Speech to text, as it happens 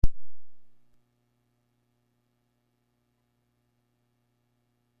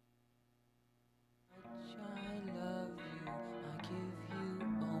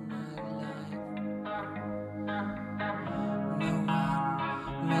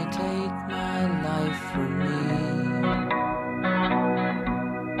for me.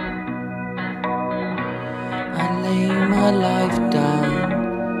 I lay my life down.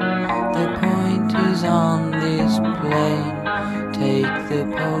 The point is on this plane. Take the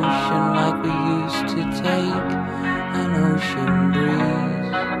potion like we used to take an ocean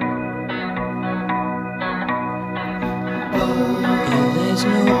breeze. Oh, there's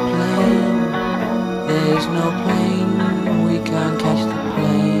no plane, there's no plane. We can't catch the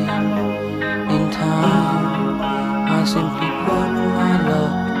plane in time. I simply put my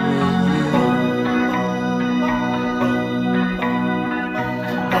luck with you.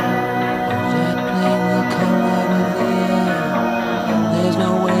 That plane will come out of the air. There's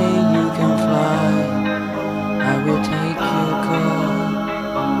no way you can fly. I will take your call.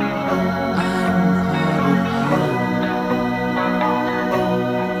 I'm part of you.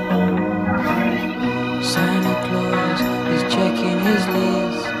 Santa Claus is checking his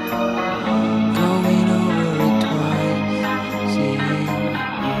list, going over it twice, seeing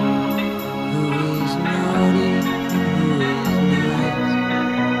who is naughty and who is nice.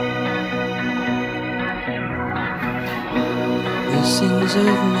 The sins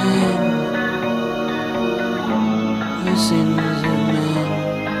of men, the sins of men.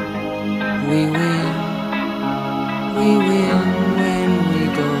 We win when we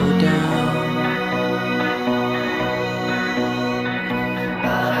go down.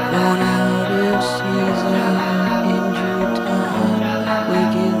 Born out of season, in due time, we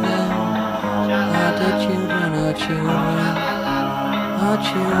give them our children, our children, our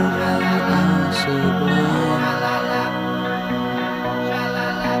children are sublime.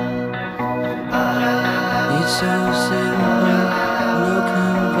 It's so simple, no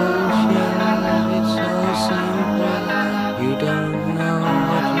convulsion. It's so simple, you don't know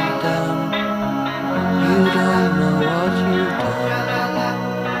what you've done. You don't know what you've done.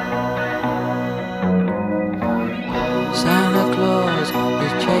 Santa Claus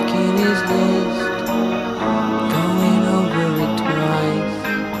is checking his list, going over it twice,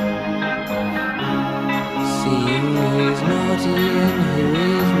 seeing who is naughty and who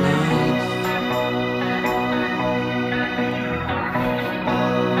is nice.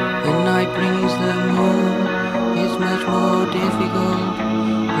 The night brings the moon, it's much more difficult.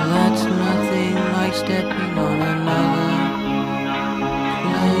 That's nothing like stepping on another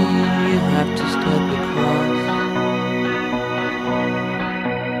plane you have to step across.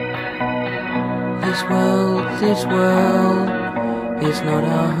 This world is not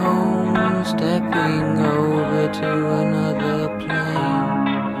our home. Stepping over to another plane,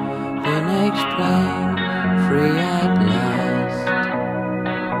 the next plane, free at last.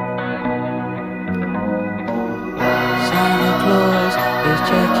 Santa Claus is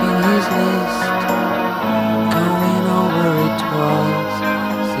checking his list, going over it twice,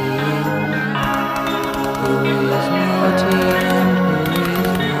 seeing who is naughty and who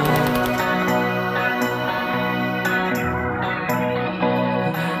is nice.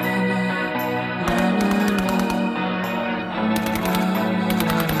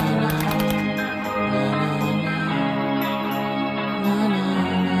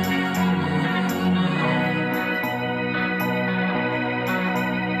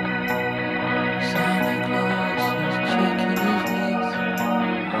 Santa Claus is checking his list,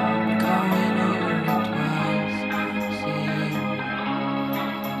 going over it twice, seeing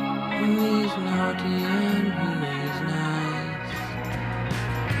who is naughty and who is nice.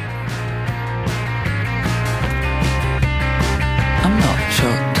 I'm not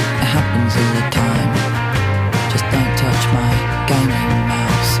shocked, it happens all the time. Just don't touch my gaming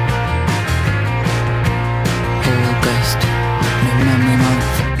mouse. August, New Memory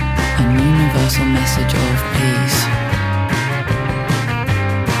Month, an universal message of peace.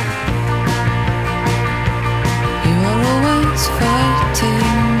 You are always fighting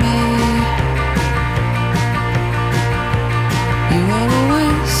me. You are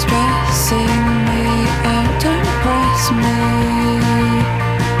always stressing me out. Don't press me.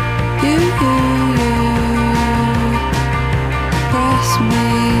 You press me.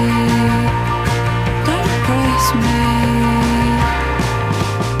 Don't press me.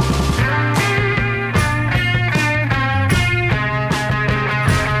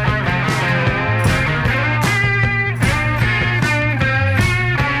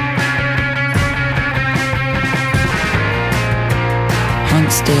 Hunt,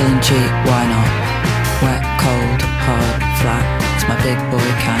 steal and cheat, why not? Wet, cold, hard, flat, it's my big boy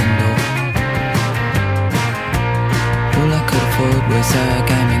candle. All I could afford was a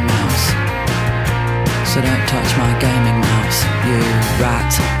gaming mouse, so don't touch my gaming mouse, you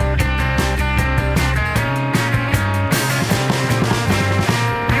rat.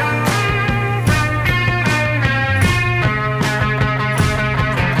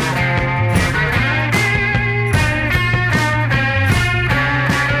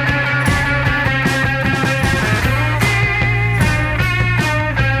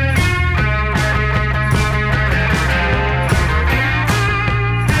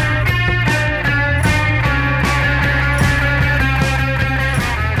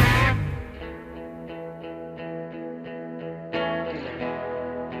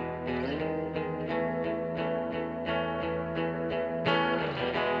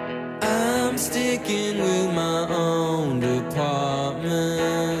 sticking with my own department.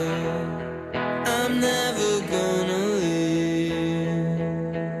 I'm never gonna leave.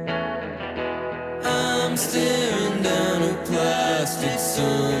 I'm staring down a plastic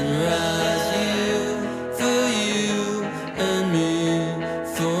sunrise. You for you and me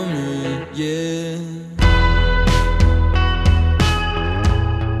for me, yeah.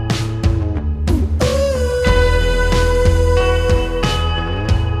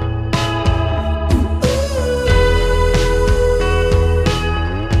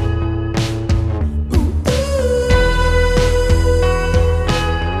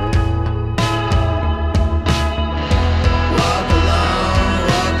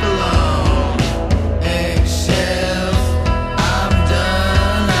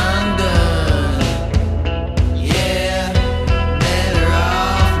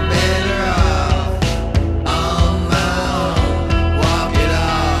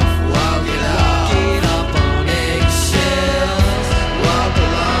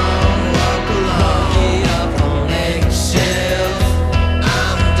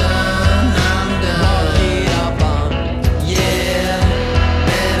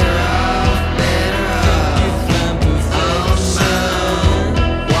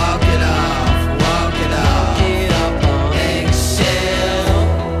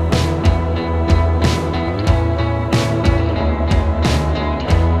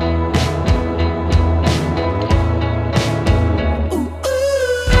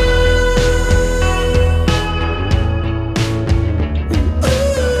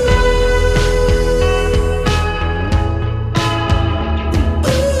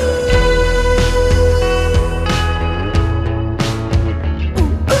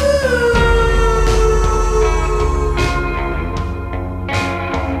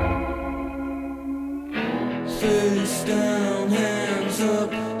 Face down, hands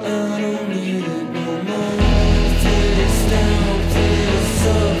up, I don't need it no more. Face down, face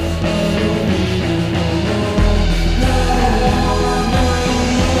up, I don't need it no more. No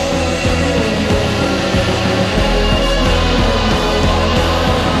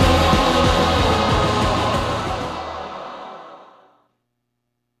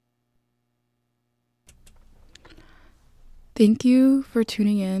Thank you for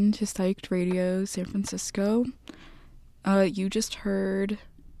tuning in to Psyched Radio San Francisco. You just heard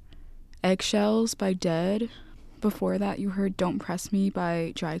Eggshells by Dead. Before that, you heard Don't Press Me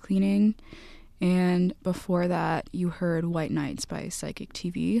by Dry Cleaning. And before that, you heard White Nights by Psychic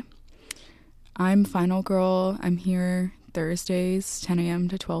TV. I'm Final Girl. I'm here Thursdays, 10 a.m.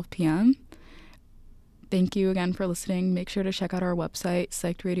 to 12 p.m. Thank you again for listening. Make sure to check out our website,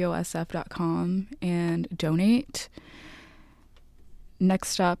 psychedradiosf.com, and donate.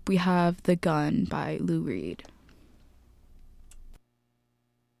 Next up, we have The Gun by Lou Reed.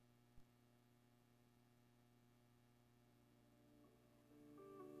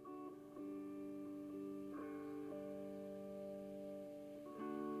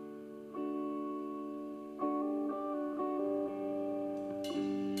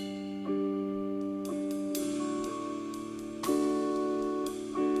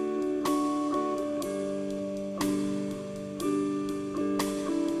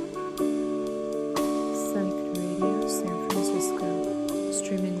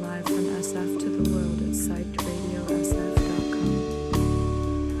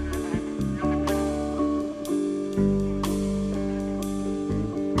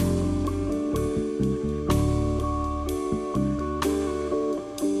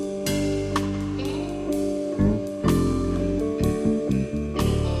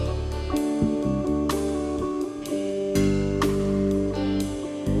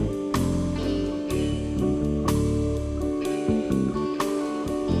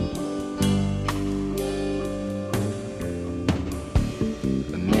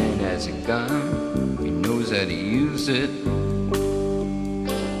 He knows how to use it.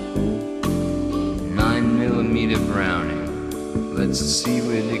 9mm Browning, let's see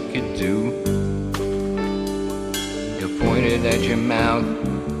what it could do. He'll point it at your mouth,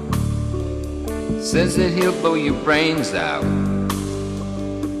 says that he'll blow your brains out.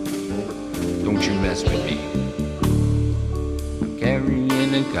 Don't you mess with me, I'm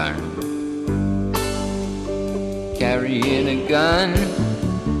carrying a gun. Carrying a gun.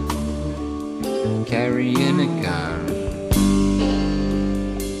 Carrying a gun.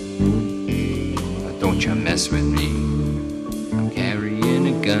 Don't you mess with me, I'm carrying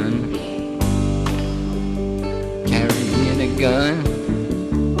a gun. Carrying a gun.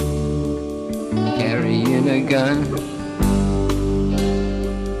 Carrying a gun.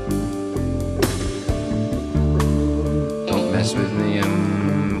 Don't mess with me,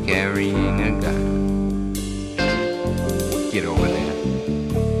 I'm I'm carrying a gun. Get over there.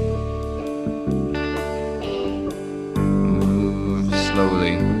 Move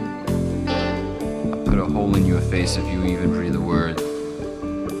slowly. I'll put a hole in your face if you even breathe a word.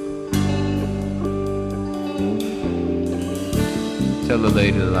 Tell the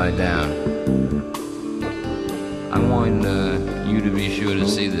lady to lie down. I want you to be sure to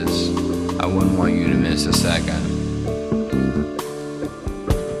see this. I wouldn't want you to miss a second.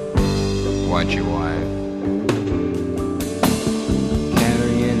 Watch your wife.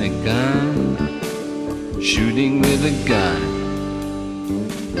 Carrying a gun, shooting with a gun.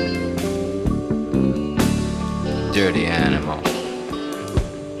 Dirty animal.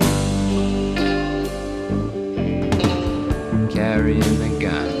 Carrying a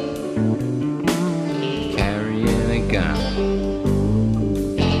gun. Carrying a gun.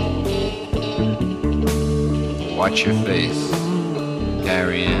 Watch your face.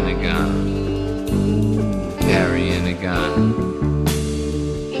 Carrying a gun. Carrying a gun.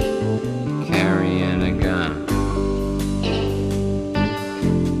 Carrying a gun.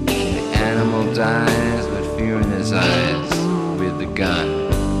 The animal dies with fear in his eyes with the gun.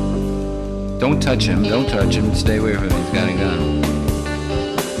 Don't touch him, don't touch him. Stay away from him, he's got a gun.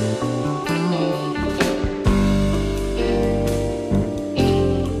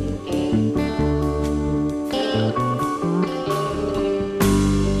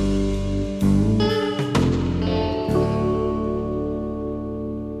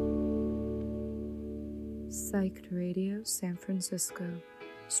 Psyched Radio San Francisco,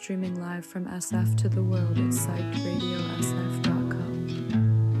 streaming live from SF to the world at psychedradiosf.com.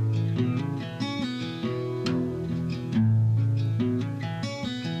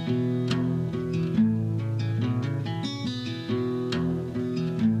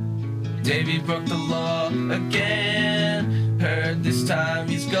 Davey broke the law again. Heard this time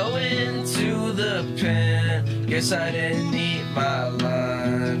he's going to the pen. Guess I didn't eat my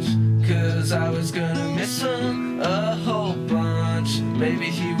lunch, 'cause I was gonna miss him a whole bunch. Maybe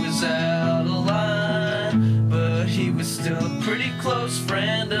he was out of line, but he was still a pretty close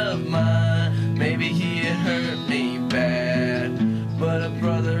friend of mine. Maybe he had hurt me bad, but a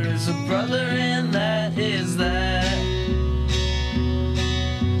brother is a brother, and that is that.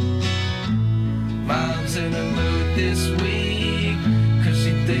 Mom's in a mood this week, 'cause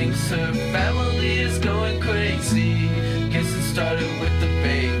she thinks her family is going crazy. Guess it started with the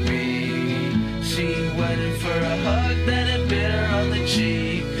baby. She went in for a hug, then it bit her on the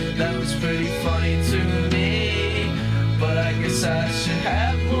cheek. That was pretty funny to me, but I guess I should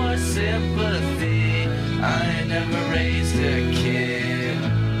have more sympathy. I ain't never raised a kid,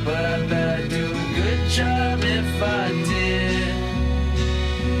 but I bet I'd do a good job if I did.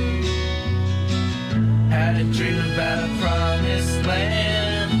 Had a dream about a promised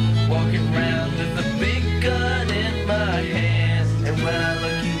land, walking around with a big gun in my hand. And when I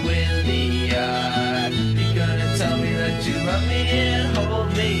look you in the eye, you're gonna tell me that you love me and hold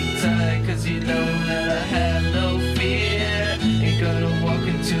me tight, 'cause you know that I have no fear. Ain't gonna walk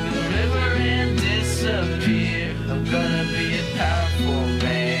into the river and disappear. I'm gonna be a powerful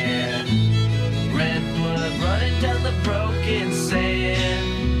man, red blood running down the broken sand.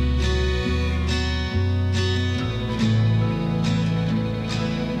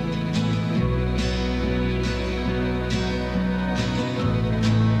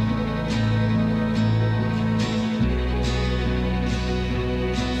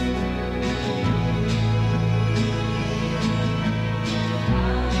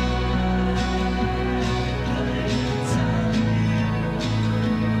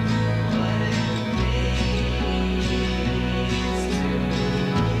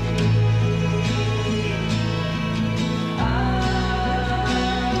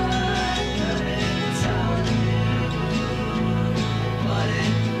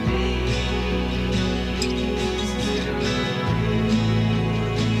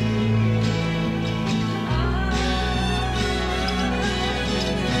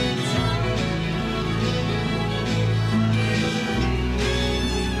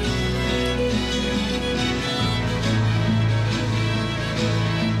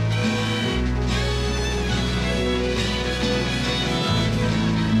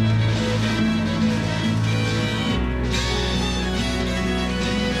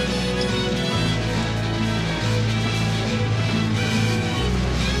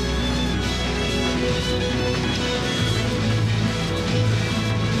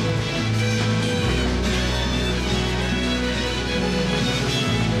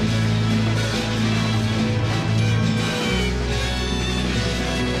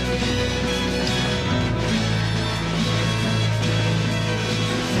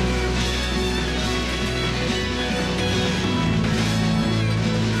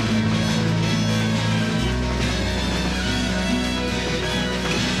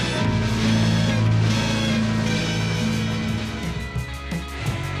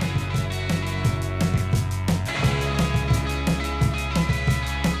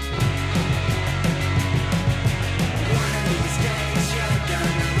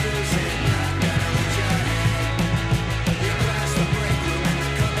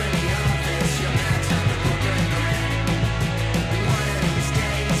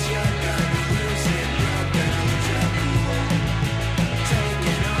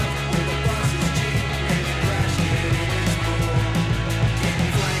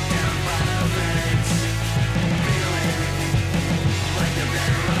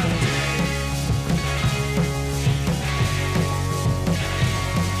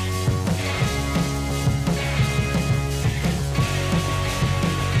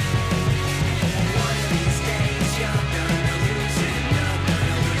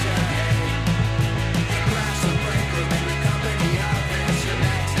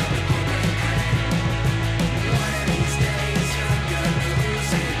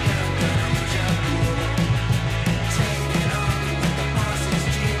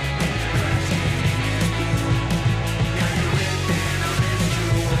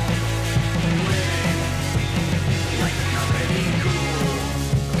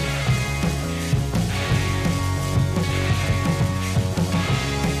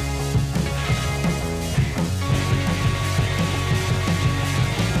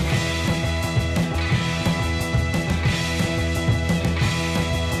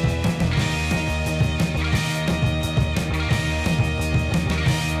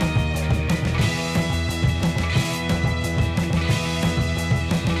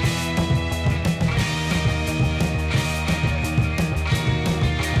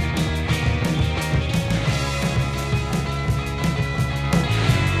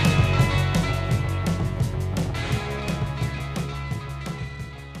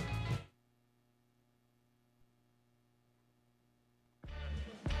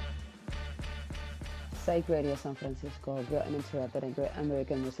 Psych Radio San Francisco, Girl Uninterrupted and Great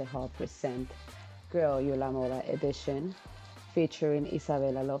American Music Hall present Girl You La Moda edition, featuring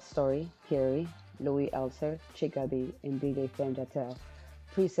Isabella Love Story, Carrie, Louis Elser, Chica B, and DJ Femme Jatel.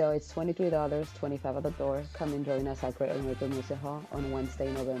 Pre-sale is $23, $25 at the door. Come and join us at Great American Music Hall on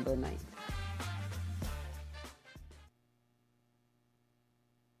Wednesday, November 9th.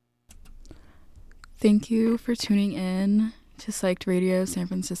 Thank you for tuning in to Psyched Radio San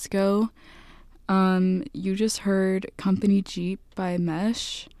Francisco. You just heard Company Jeep by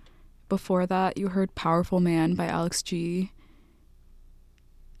Mesh. Before that, you heard Powerful Man by Alex G.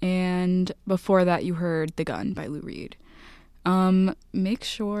 And before that, you heard The Gun by Lou Reed. Make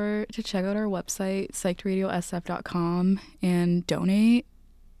sure to check out our website, psychedradiosf.com, and donate.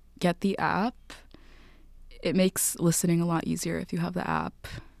 Get the app. It makes listening a lot easier if you have the app.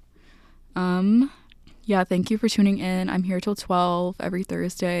 Yeah, thank you for tuning in. I'm here till 12 every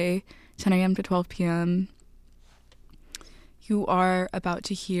Thursday, 10 a.m. to 12 p.m. You are about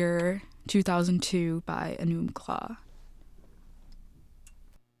to hear 2002 by Anum Claw.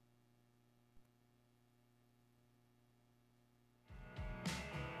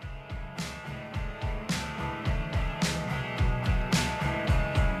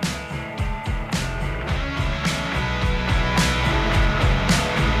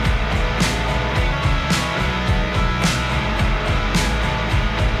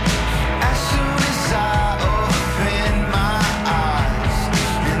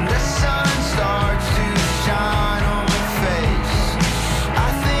 Starts to shine on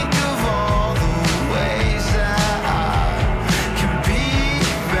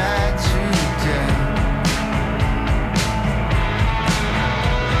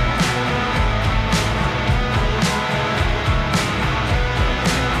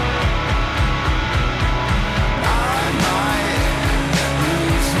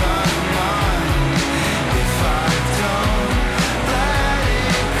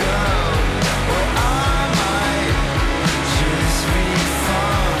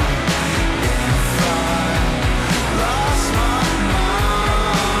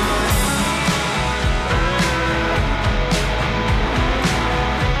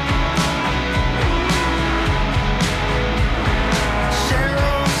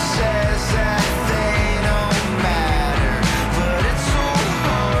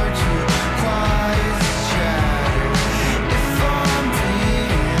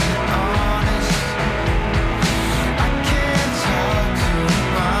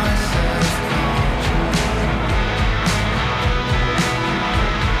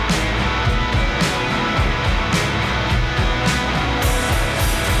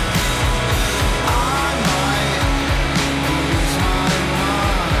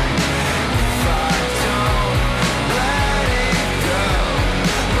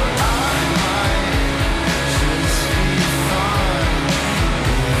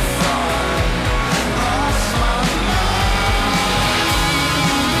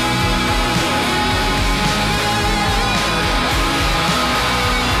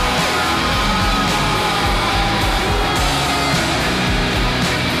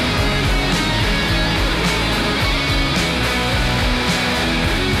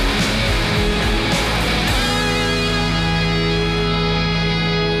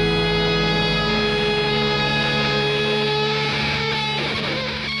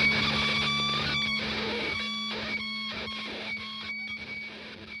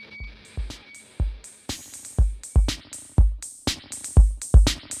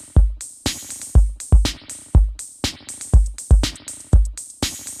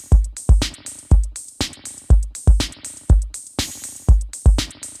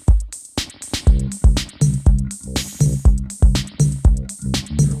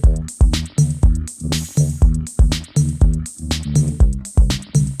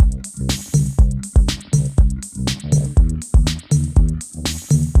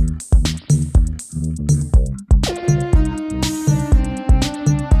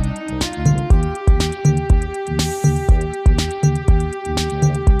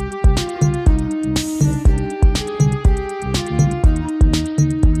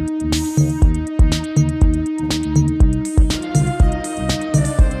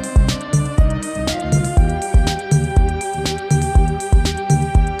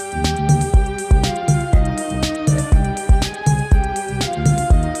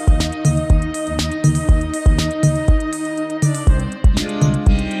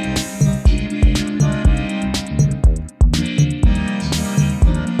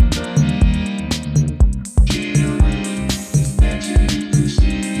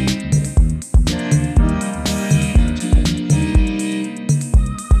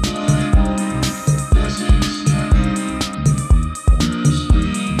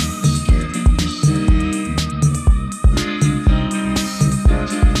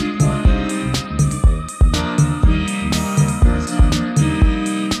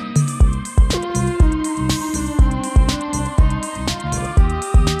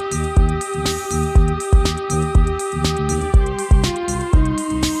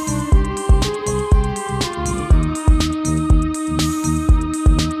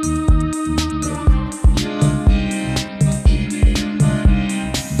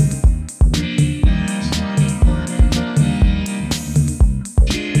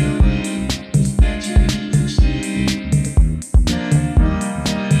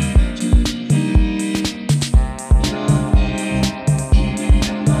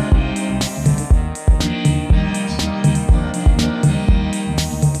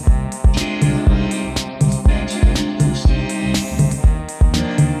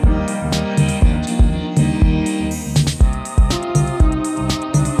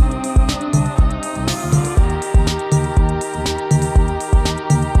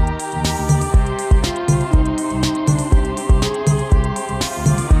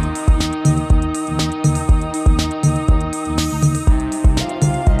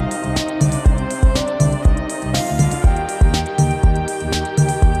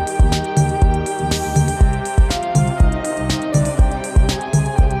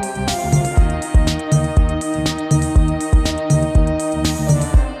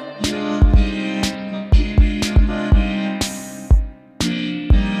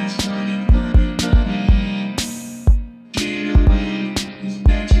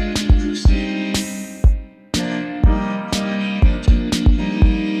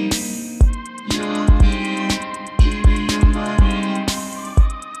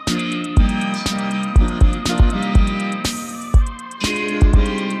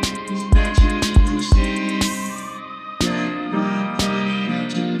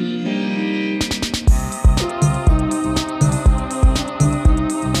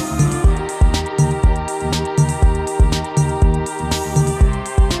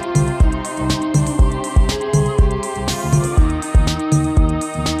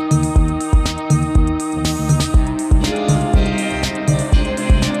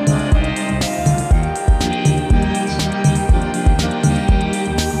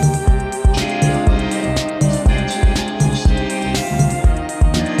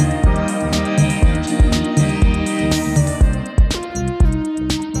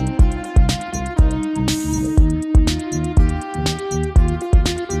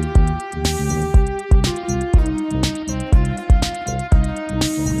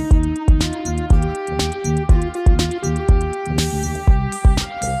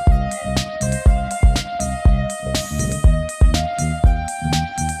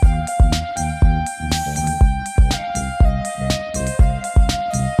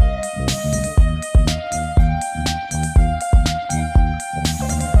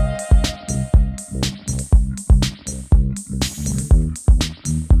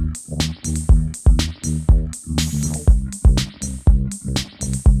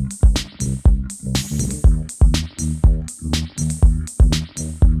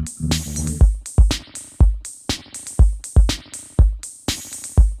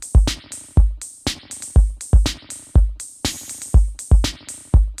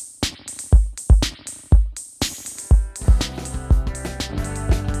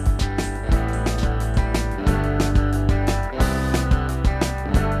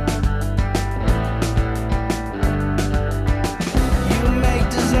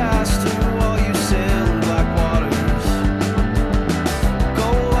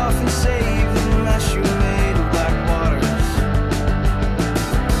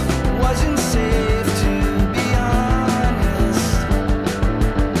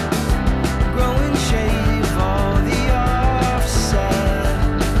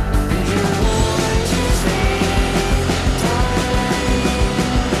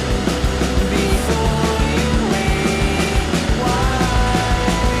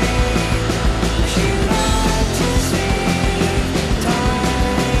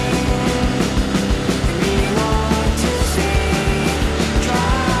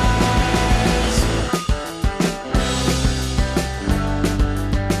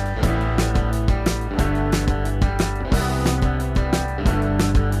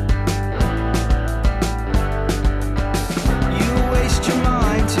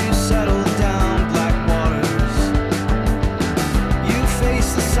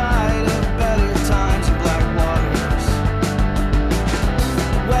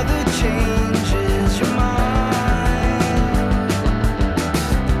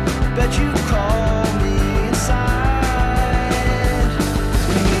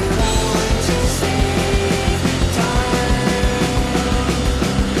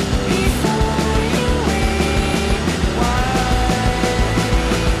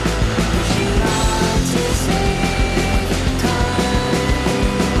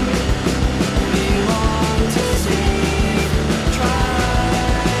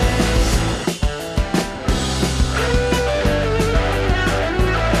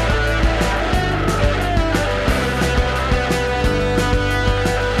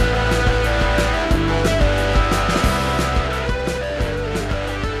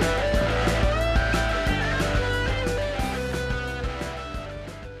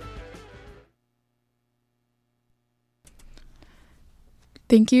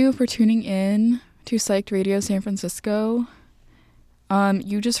Thank you for tuning in to Psyched Radio San Francisco.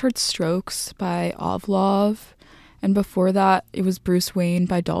 You just heard Strokes by Ovlov, and before that it was Bruce Wayne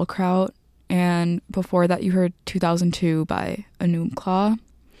by Dollkraut, and before that you heard 2002 by Enumclaw.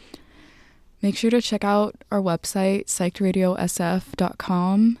 Make sure to check out our website,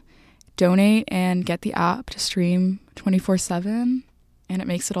 psychedradiosf.com, donate, and get the app to stream 24/7, and it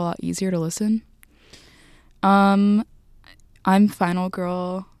makes it a lot easier to listen. I'm Final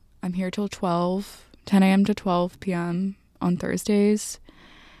Girl. I'm here till 10 a.m. to 12 p.m. on Thursdays.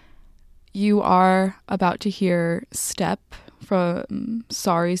 You are about to hear Step from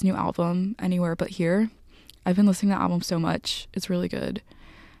Sorry's new album, Anywhere But Here. I've been listening to the album so much. It's really good.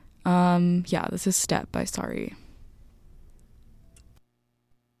 This is Step by Sorry.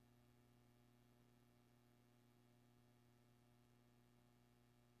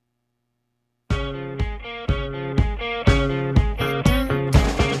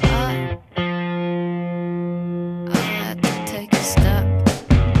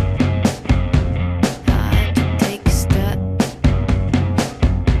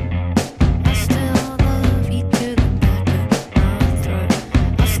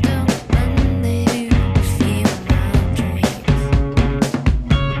 Feel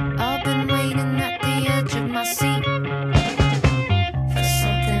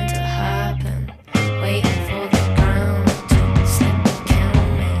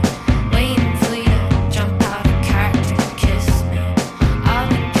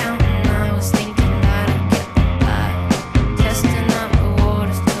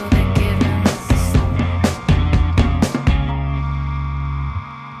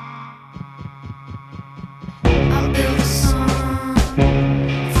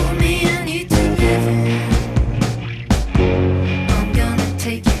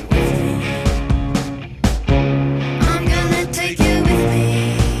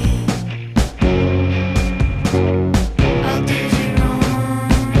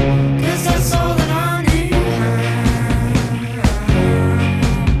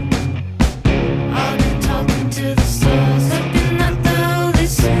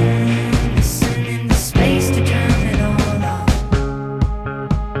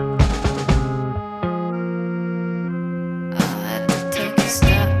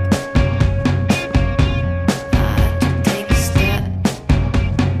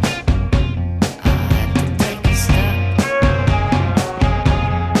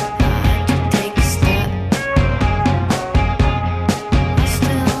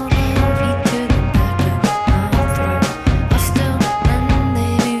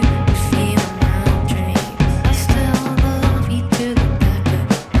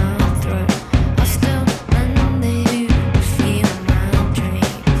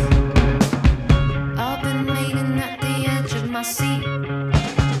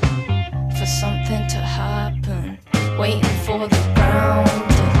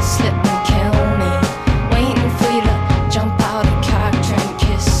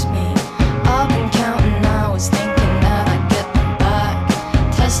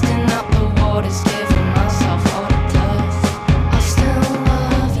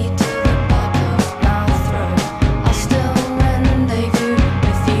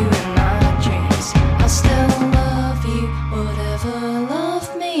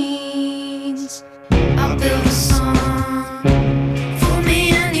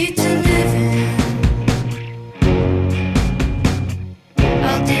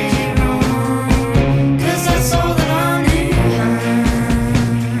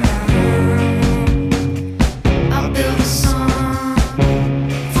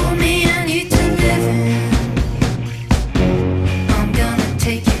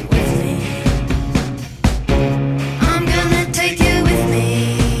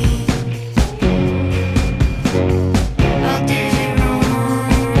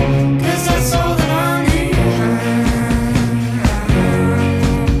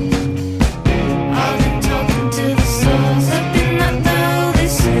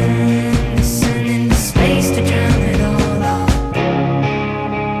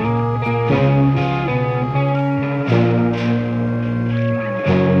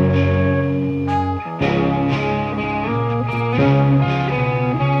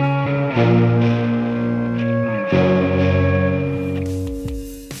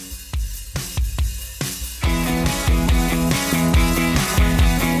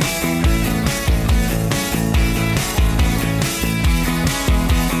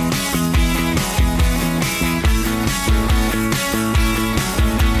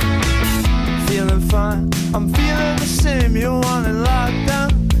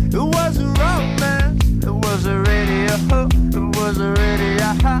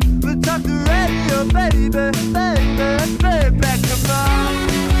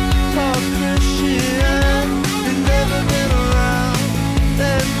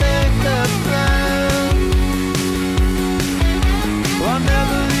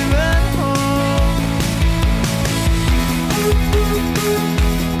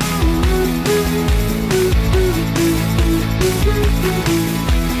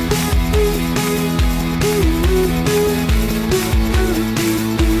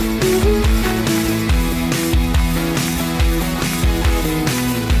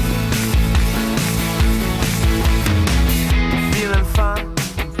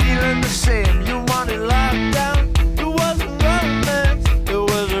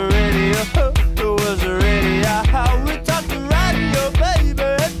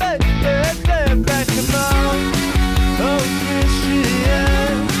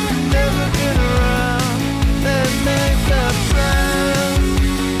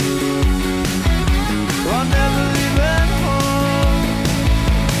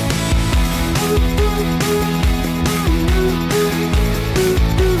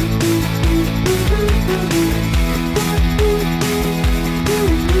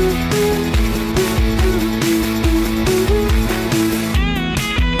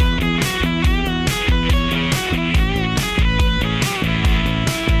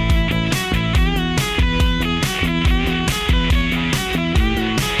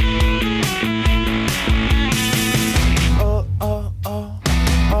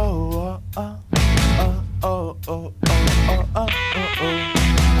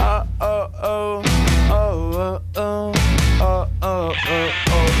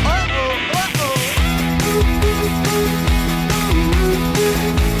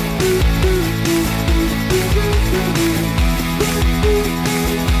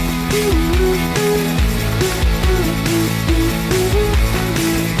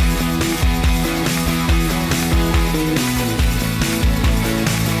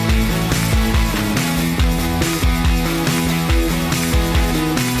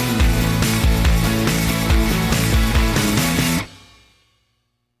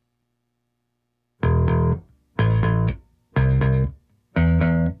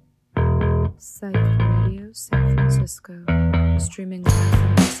Psych Radio San Francisco, streaming live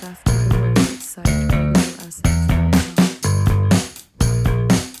from SF to the world at psychradiosf.com.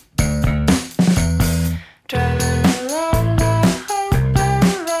 Driving along the open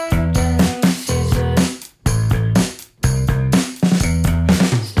road and he sees it.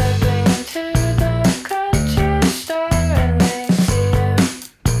 Stepping into the country store and they see him.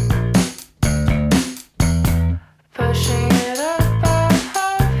 Pushing it up off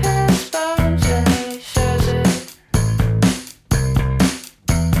his bones and he shows it.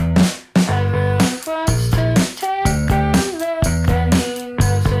 Everyone wants to take a look and he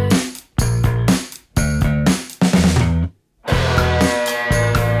knows it.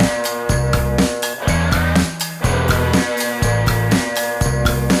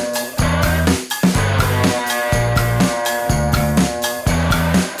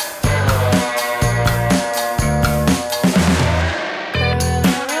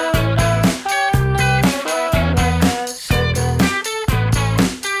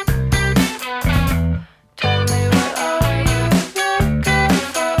 Tell me what are you looking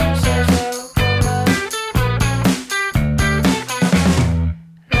for, says a woman.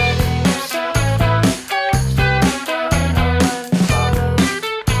 Letting yourself on past the door, no one follows.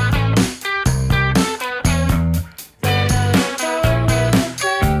 They know the door will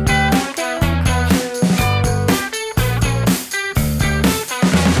ring again, driving around the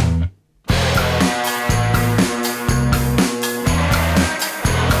open road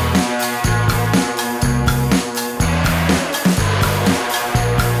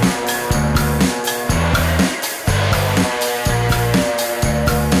like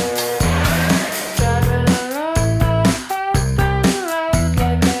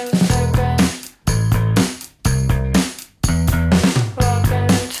a serpent. Walking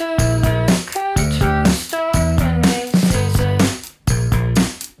into the country store and he sees it.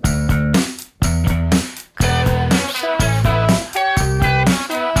 Cutting himself off on the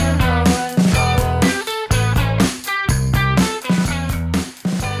floor, no one follows.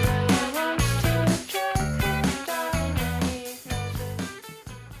 Everyone wants to track him down and he knows it.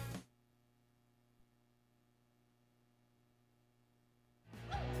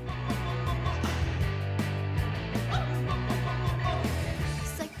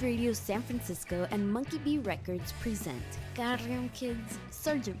 Psych Radio San Francisco and Monkey Bee Records present Carrion Kids,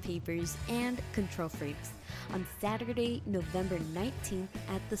 Sgt. Papers, and Control Freaks on Saturday, November 19th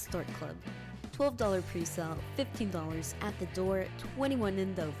at the Stork Club. $12 pre-sale, $15 at the door, 21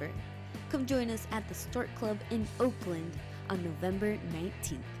 and over. Come join us at the Stork Club in Oakland on November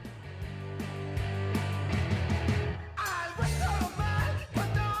 19th.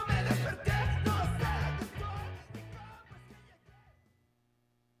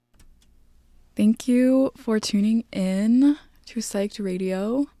 Thank you for tuning in to Psyched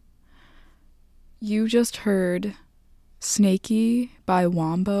Radio. You just heard Snaky by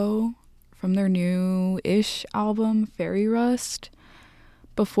Wombo from their new-ish album, Fairy Rust.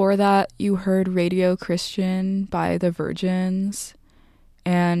 Before that, you heard Radio Christian by The Virgins.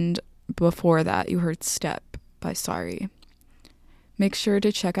 And before that, you heard Step by Sorry. Make sure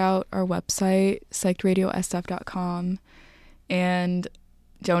to check out our website, psychedradiosf.com, and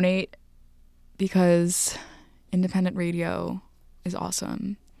donate because independent radio is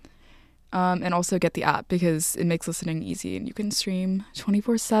awesome. And also get the app because it makes listening easy and you can stream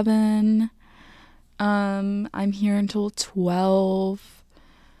 24/7. I'm here until 12.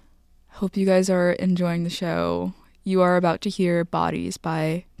 Hope you guys are enjoying the show. You are about to hear Bodies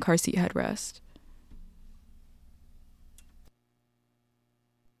by Car Seat Headrest.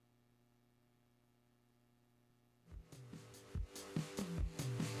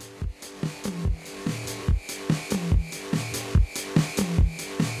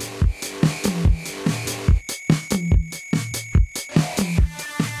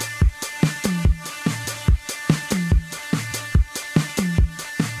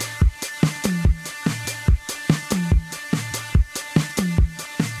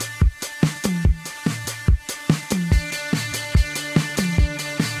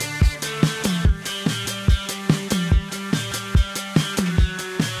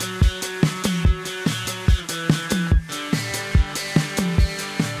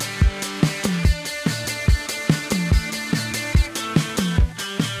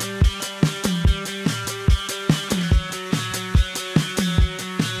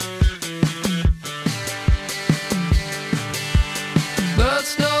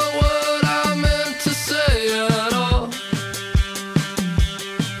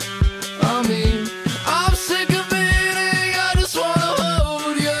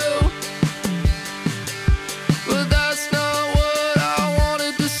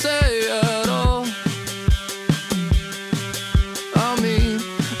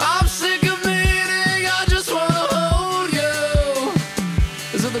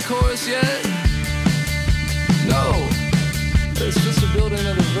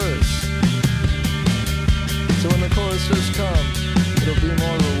 of the verse. So when the choruses come, it'll be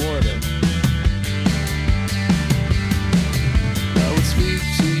more rewarding. I would speak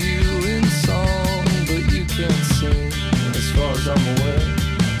to you in song, but you can't sing, as far as I'm aware.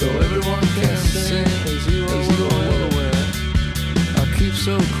 Though everyone can sing, as you are well aware. I keep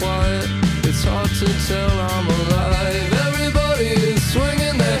so quiet, it's hard to tell I'm alive. Everybody is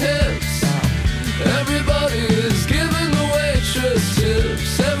swinging their hips. Everybody is giving the waitress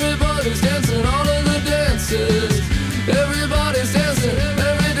tips. Everybody's dancing all of the dances. Everybody's dancing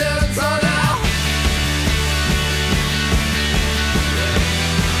every dance all now.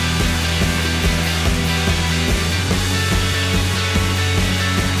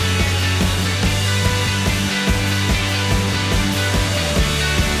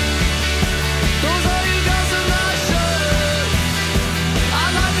 Those are you guys in my shirt. I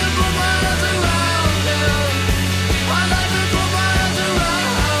like to put my hands around them. I like to put my hands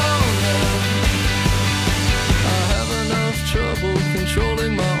around them. I have enough trouble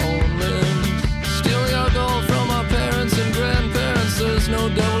controlling my own limbs. Stealing alcohol from my parents and grandparents. There's no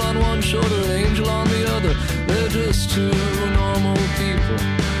devil on one shoulder, an angel on the other. They're just two normal people.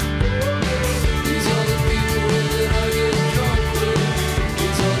 These are the people that I get drunk with.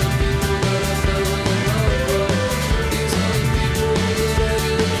 These are the people that I fell in love with. These are the people that I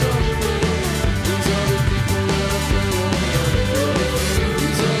get drunk with. These are the people that I fell in love with.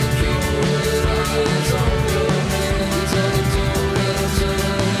 These are the people that I get drunk with. These are the people that I fell in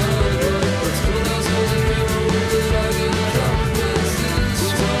love with. These are the people that I get drunk with.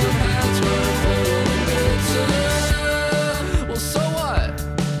 These are the people that I fell in love with. Well, so what?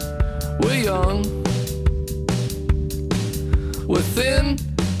 We're young. We're thin,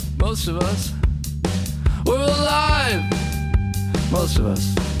 most of us. We're alive, most of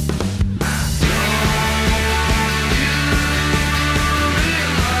us.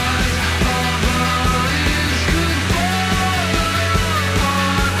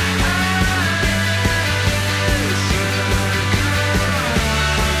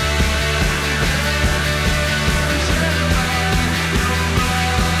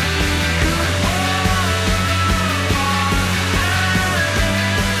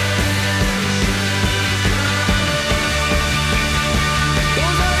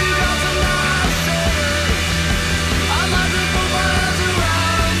 Those are you guys in my shirt. I like to put my hands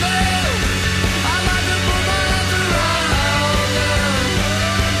around them. I like to put my hands around them.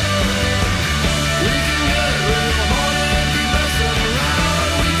 We can get real horny and keep messing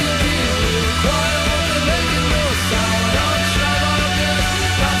around. We can keep real quiet when we're making no sound. I'm sure I'll get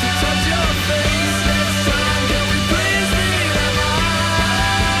about to touch your face next time. Can we please meet at my place?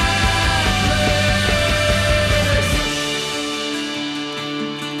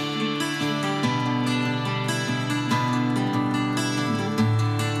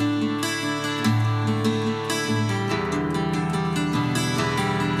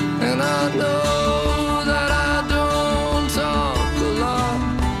 And I know that I don't talk a lot,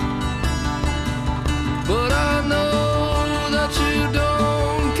 but I know that you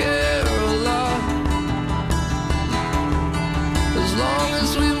don't care a lot. As long as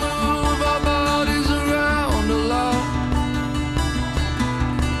we move our bodies around a lot,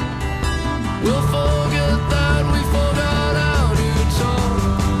 we'll forget that we forgot how to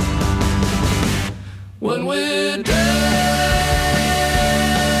talk. When we're dead.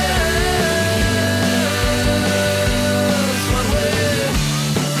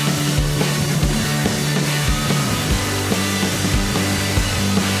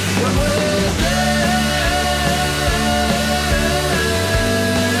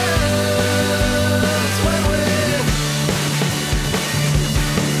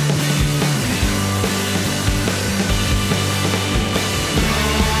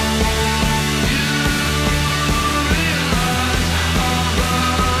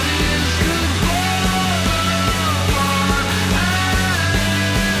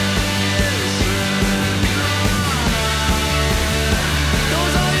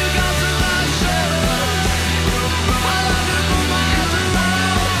 Those are you guys in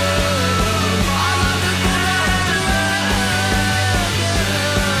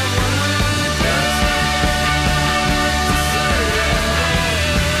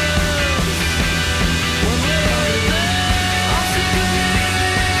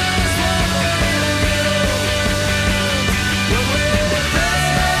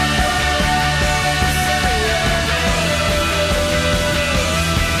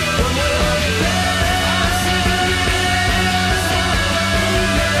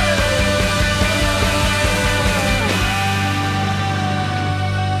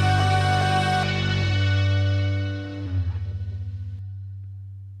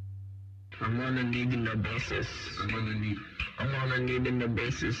I'm on a needing a basis. I'm on a needing a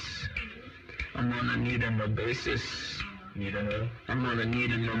basis. I'm on a needing a basis. I'm on a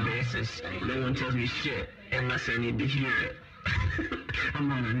needing a basis. No one tells me shit unless I need to hear it.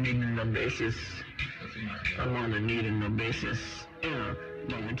 I'm on a needing a basis. I'm on a needing a basis. Yeah,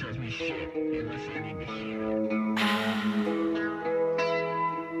 no one tells me shit unless I need to hear it.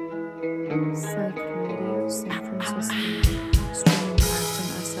 Psych Radio San Francisco. Streaming live from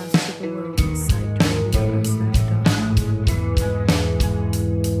SF to the world. PsychedRadioSF.com.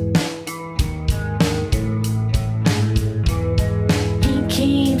 He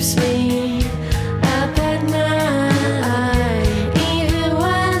keeps me up at night, even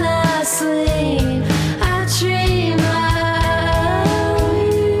when I sleep. I dream of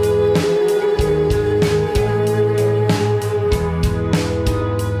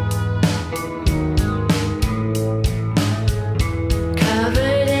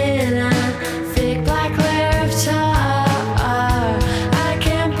covered in a thick black layer of tar. I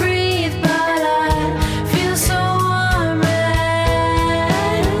can't breathe, but I feel so warm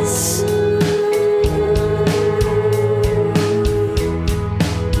and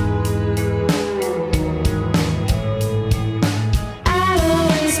I'll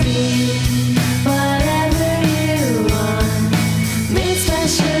always be whatever you want, made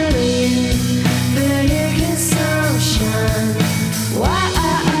specially for your consumption. Whatever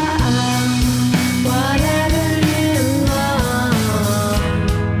you want.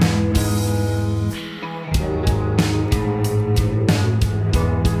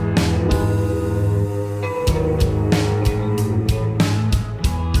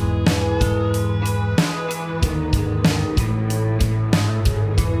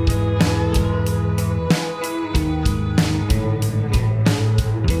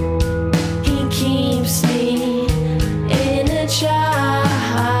 He keeps me in a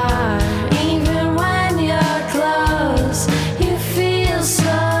jar. Even when you're close, you feel so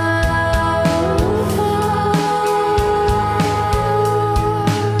far.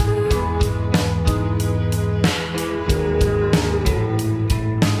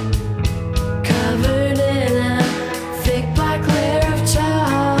 Covered in a thick black layer of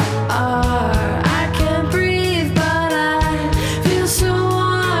tar. I can't breathe, but I feel so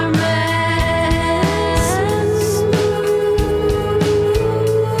warm and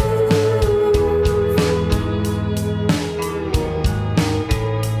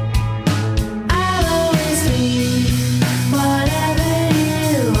I'll always be whatever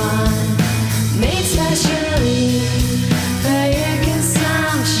you want, made specially for your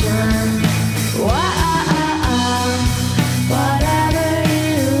consumption. Whatever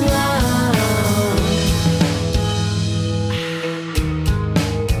you want.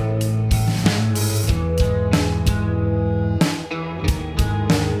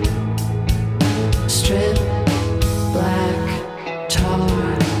 Strip black tar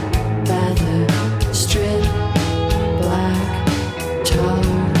feather. Strip black tar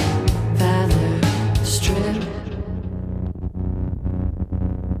feather. Strip.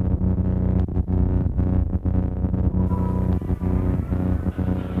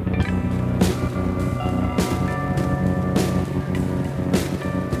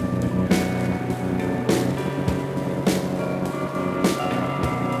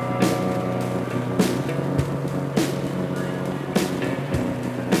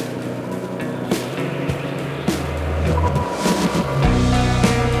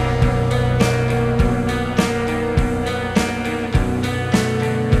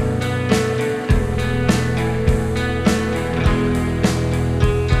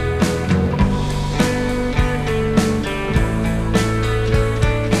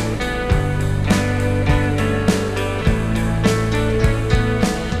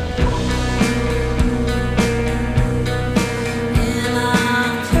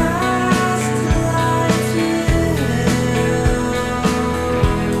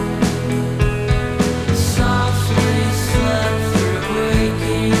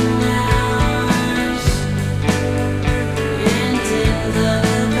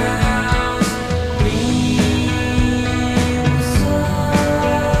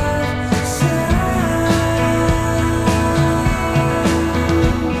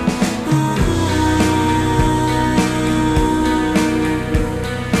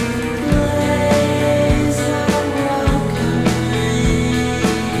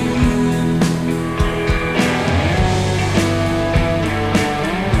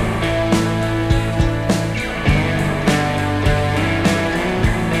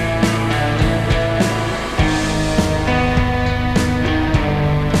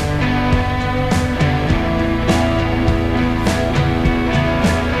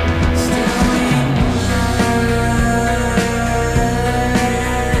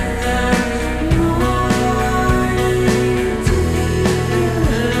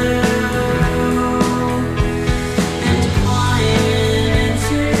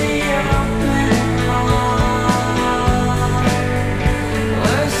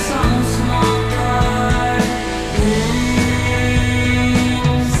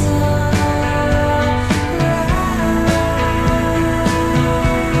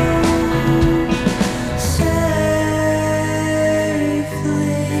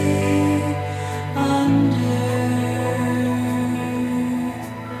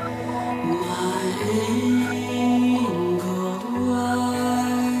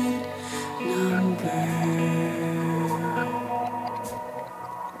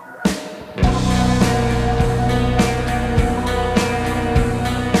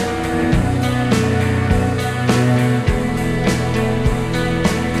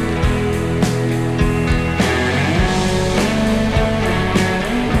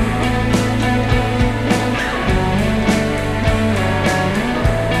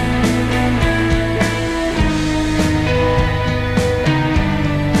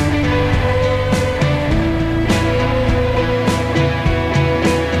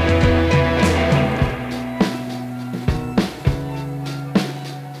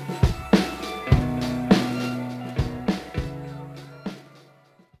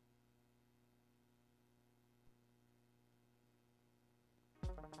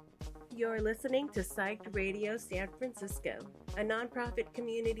 You're listening to Psyched Radio San Francisco, a nonprofit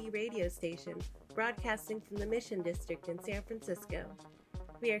community radio station broadcasting from the Mission District in San Francisco.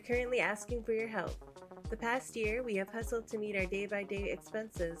 We are currently asking for your help. The past year, we have hustled to meet our day-by-day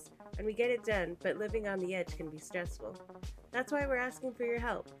expenses, and we get it done, but living on the edge can be stressful. That's why we're asking for your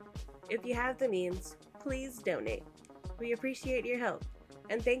help. If you have the means, please donate. We appreciate your help,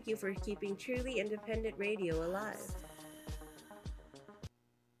 and thank you for keeping truly independent radio alive.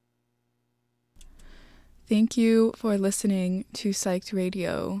 Thank you for listening to Psyched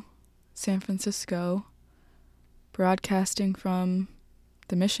Radio San Francisco, broadcasting from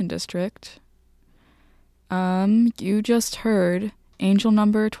the Mission District. You just heard Angel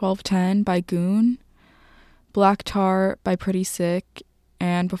Number 1210 by Goon, Black Tar by Pretty Sick,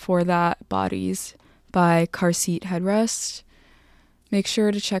 and before that, Bodies by Car Seat Headrest. Make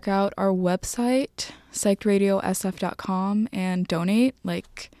sure to check out our website, psychedradiosf.com, and donate,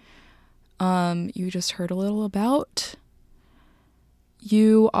 like you just heard a little about.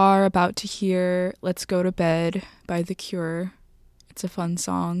 You are about to hear Let's Go to Bed by The Cure. It's a fun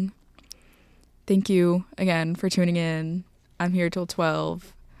song. Thank you again for tuning in. I'm here till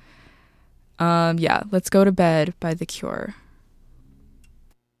 12. Let's Go to Bed by The Cure.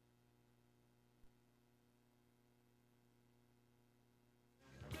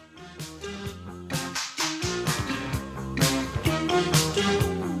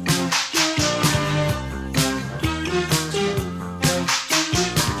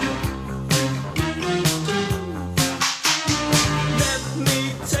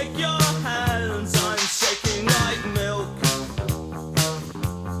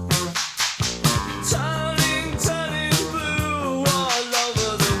 Turning blue.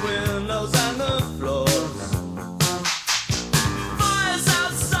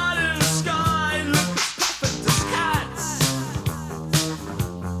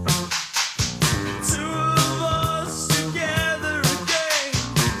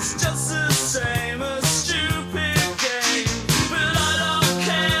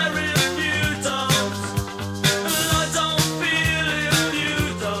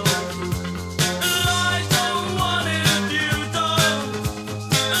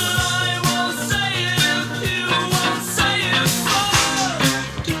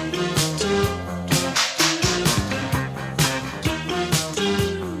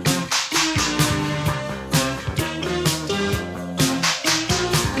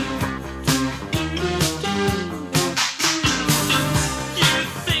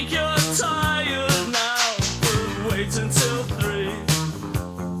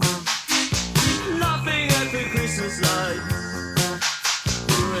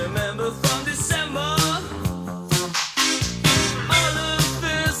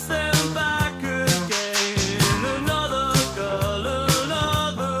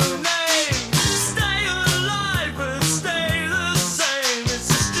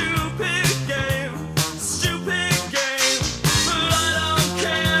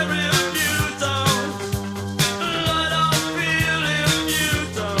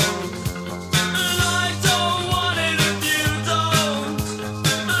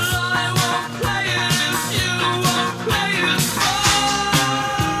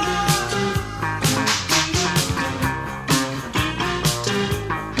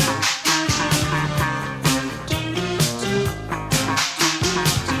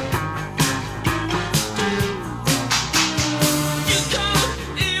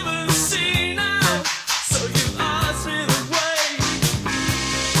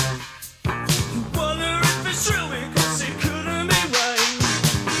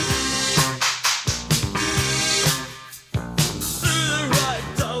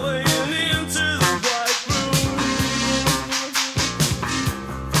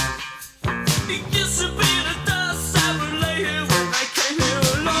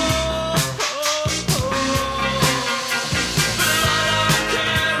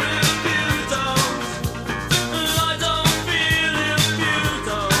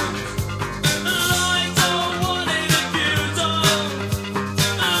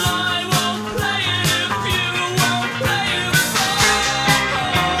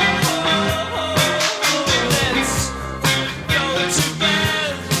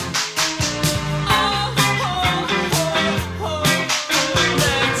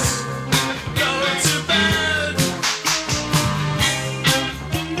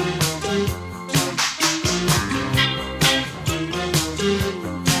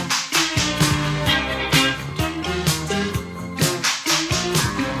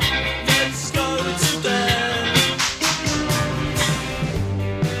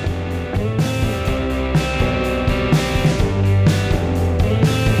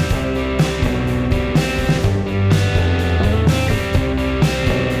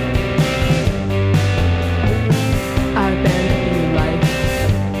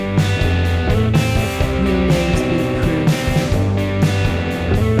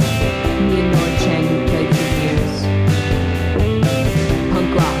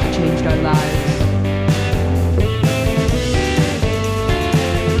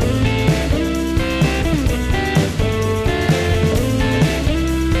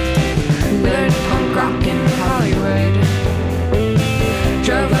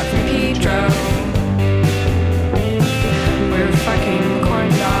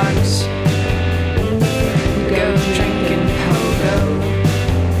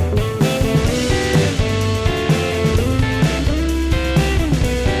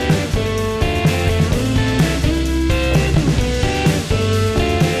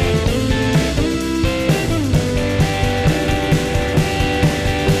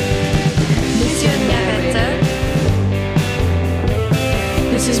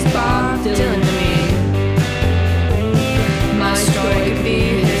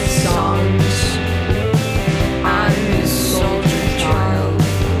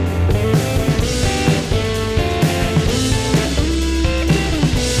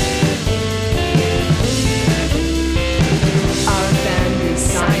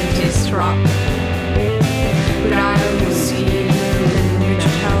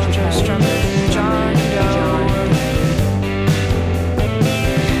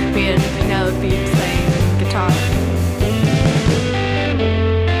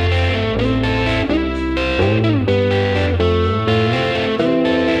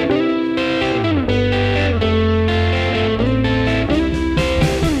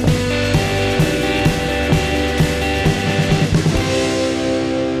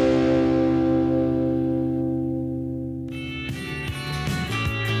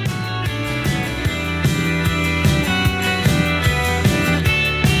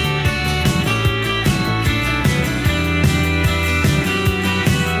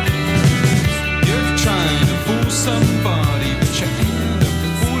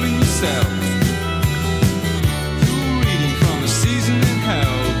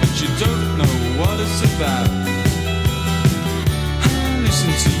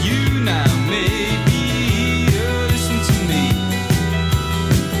 listen to you now, maybe listen to me.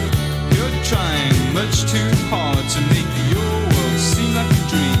 You're trying much too hard to make your world seem like a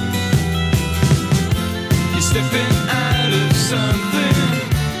dream. You're stepping out of something.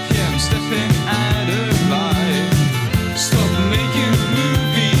 Yeah, I'm stepping out of life. Stop making a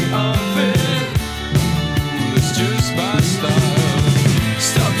movie of it. It's just my style.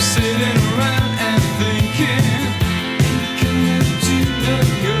 Stop sitting around and thinking, can you do no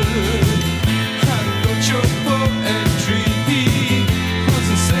good? I thought your poetry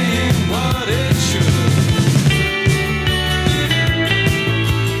wasn't saying what it should.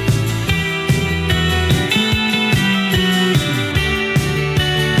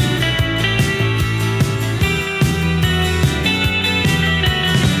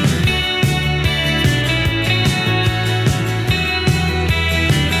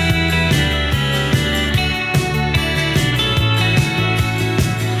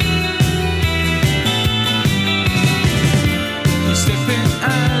 You're stepping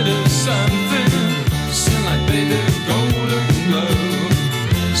out of something, sunlight by the golden glow.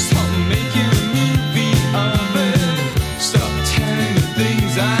 Stop making a movie of it. Stop telling the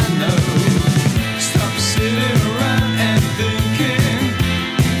things I know. Stop sitting around and thinking,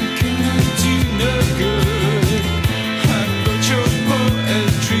 can I do no good? I thought your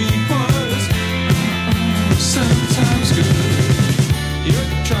poetry was sometimes good.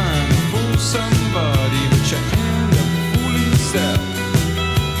 You're trying to fool somebody, but you end up fooling yourself.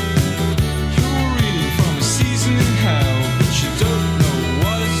 You're reading from a season in hell, but you don't know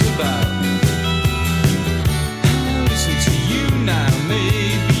what it's about. I'll listen to you now,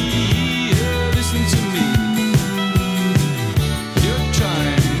 maybe listen to me. You're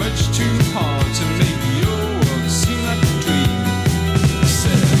trying much too hard to make your world seem like a dream. I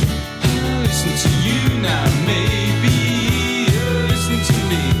said, I'll listen to you now, maybe listen to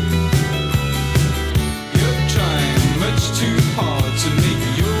me. You're trying much too hard to make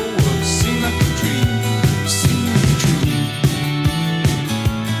your world seem like a dream. Seem like a dream.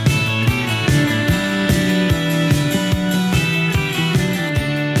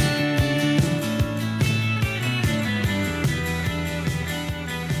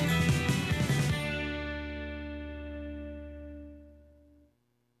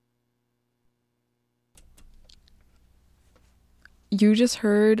 You just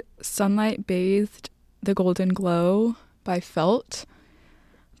heard Sunlight Bathed the Golden Glow by Felt.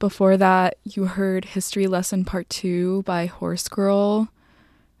 Before that, you heard History Lesson Part 2 by Horse Girl.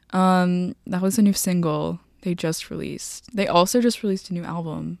 That was a new single they just released. They also just released a new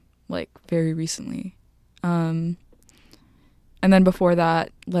album, like, very recently. And then before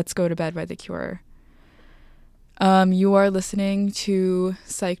that, Let's Go to Bed by The Cure. You are listening to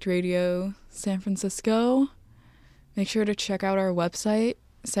Psyched Radio San Francisco. Make sure to check out our website,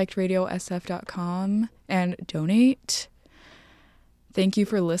 psychedradiosf.com, and donate. Thank you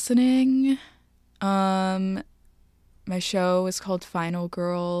for listening. My show is called Final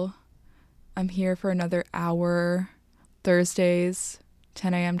Girl. I'm here for another hour, Thursdays,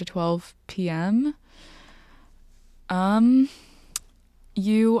 10 a.m. to 12 p.m.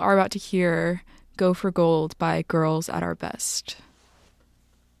 You are about to hear Go for Gold by Girls at Our Best.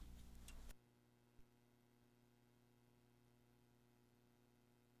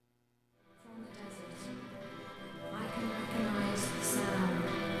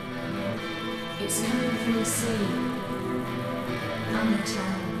 It's coming from the sea. I'm the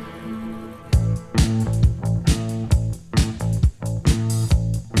child.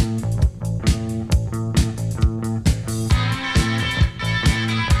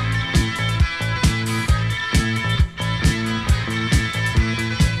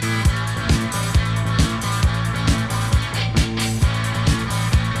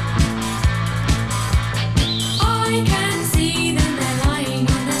 I can see them, they're lying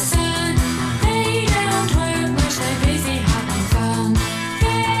in the sun. They don't work much, they're busy having fun.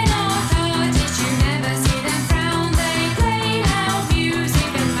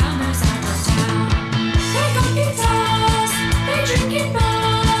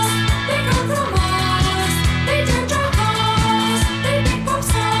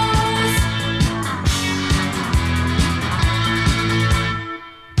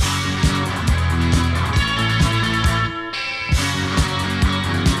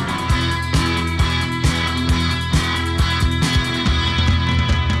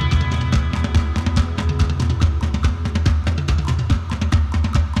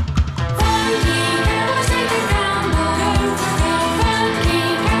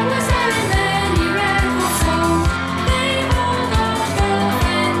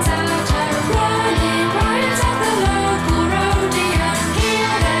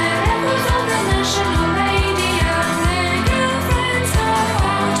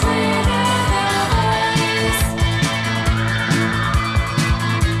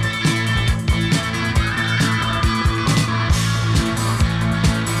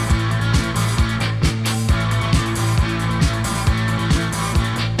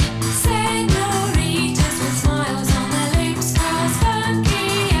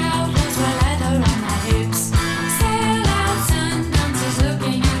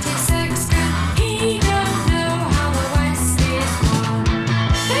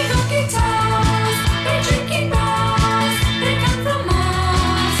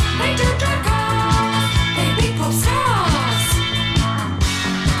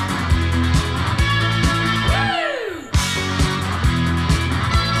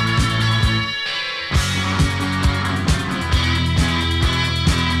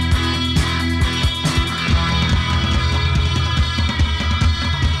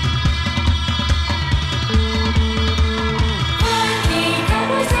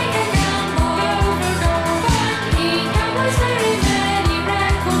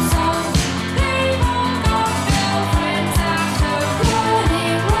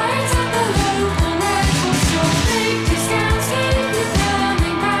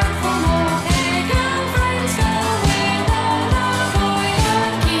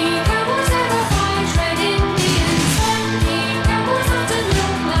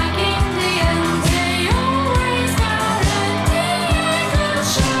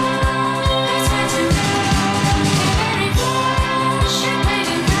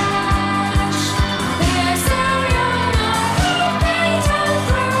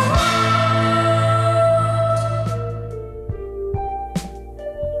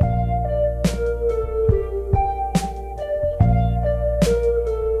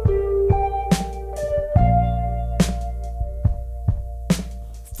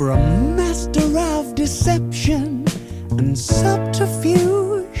 for a master of deception and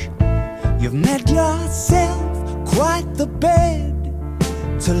subterfuge. You've made yourself quite the bed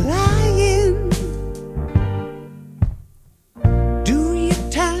to lie in. Do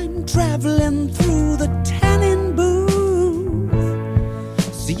your time traveling through the tanning booth,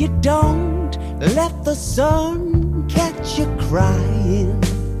 so you don't let the sun catch you crying.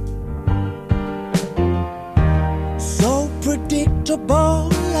 So predictable,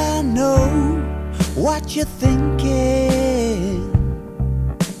 I know what you're thinking.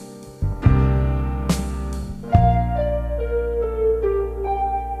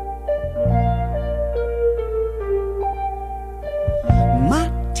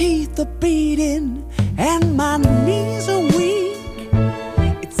 My teeth are beating and my knees are weak.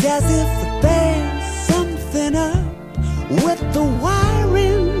 It's as if there's something up with the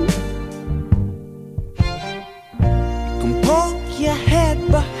wiring. You can poke your head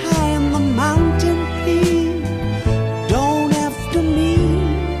behind the mountain peak. Don't have to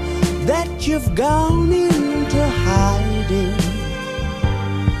mean that you've gone into hiding.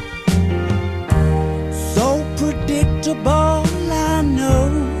 So predictable, I know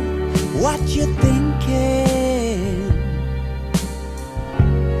what you're thinking.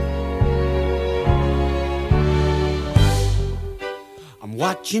 I'm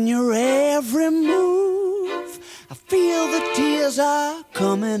watching your every move. I feel the tears are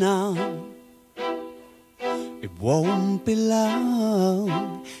coming on. It won't be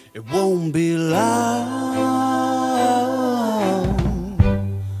long. It won't be long.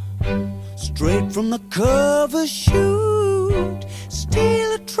 Straight from the cover shoot,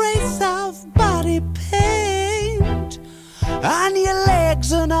 steal a trace of body paint on your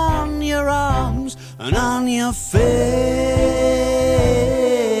legs and on your arms and on your face.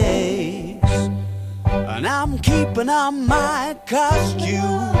 And I'm keeping on my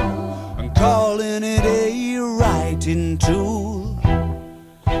costume and calling it a writing tool.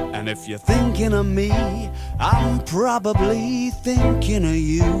 And if you're thinking of me, I'm probably thinking of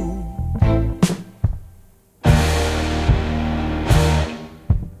you.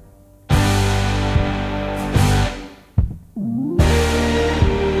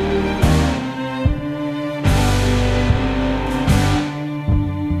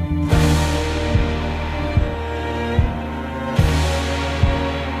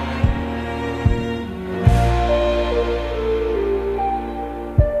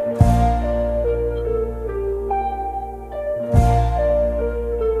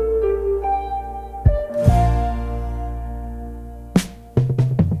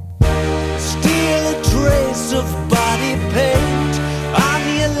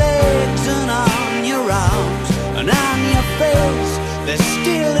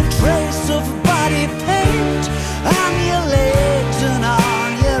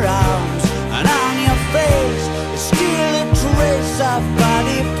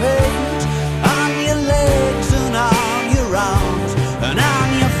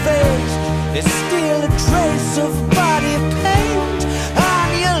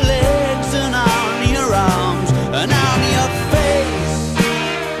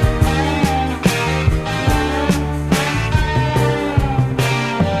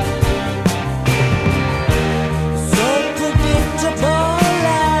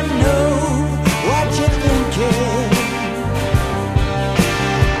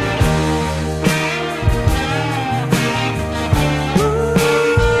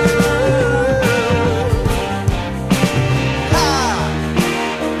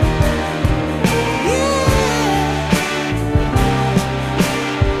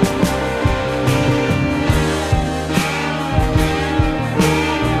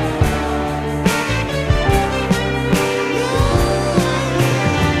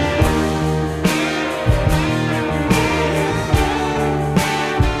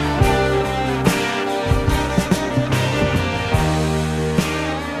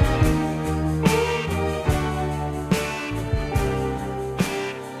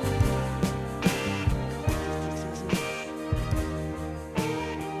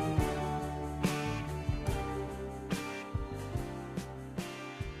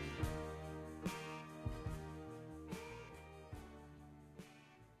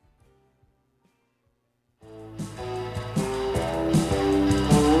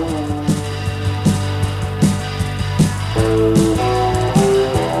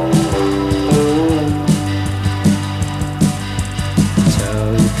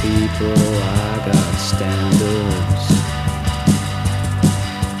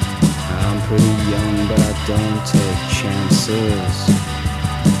 don't take chances.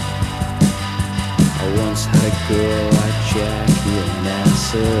 I once had a girl like Jackie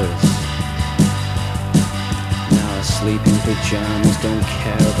Onassis. Now I sleep in pajamas, don't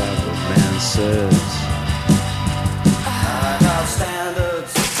care about romances. I got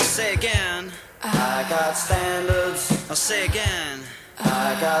standards, I'll say again. I got standards, I'll say again.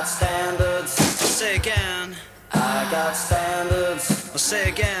 I got standards, I'll say again. I got standards, I'll say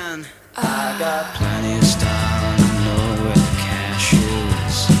again. I got plenty of style and I know where the cash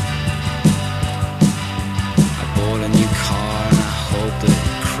is. I bought a new car and I hope that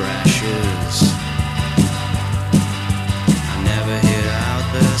it crashes. I never hit out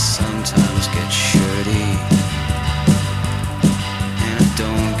but sometimes get shirty. And I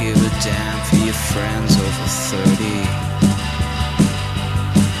don't give a damn for your friends over 30.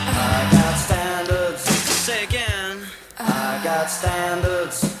 I got standards, I'll say again. I got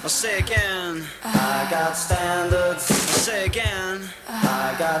standards, I'll say again. I got standards, I'll say again.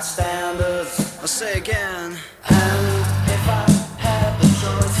 I got standards, I'll say again. And if I had the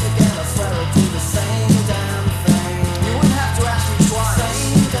choice again, I swear I'd do the same damn thing. You wouldn't have to ask me twice.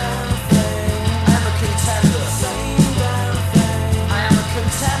 Same damn thing. I am a contender. Same damn thing. I am a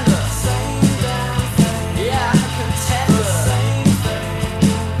contender. Same damn thing. Yeah, I'm a contender. Same thing.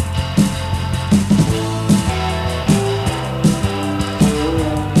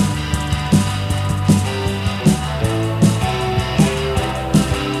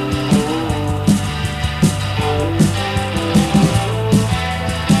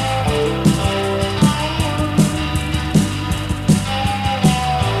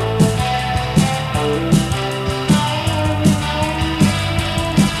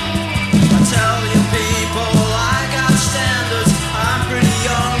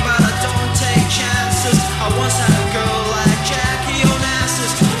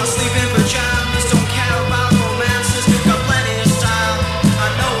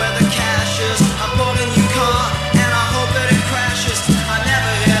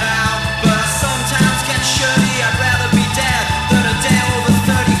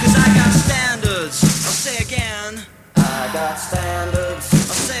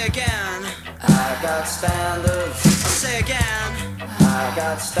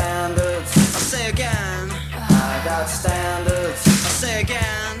 Standards, I'll say again. I got standards, I'll say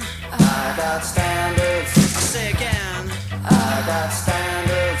again. I got standards, I'll say again. I got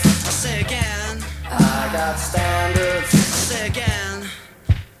standards, I'll say again. I got standards, I'll say again.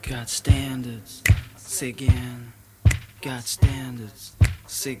 Got standards, say again. Got standards,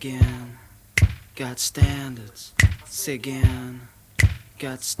 say again. Got standards, say again.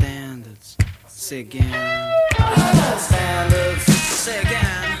 Got standards, say again. I got standards, say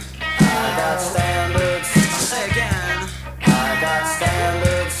again. I got standards, say again. I got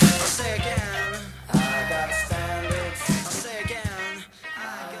standards, say again. I got standards, say again. I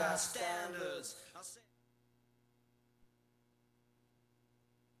got standards, say.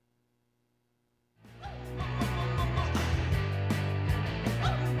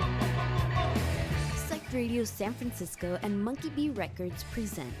 Psych Radio San Francisco and Monkey Bee Records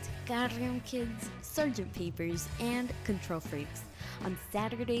present Carrion Kids, Sgt. Papers, and Control Freaks on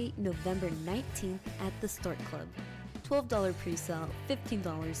Saturday, November 19th at the Stork Club. $12 pre-sale,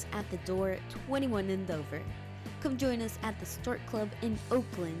 $15 at the door, 21 and over. Come join us at the Stork Club in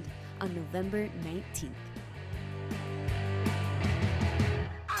Oakland on November 19th.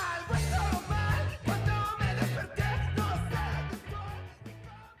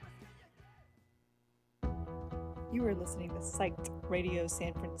 You are listening to Psyched Radio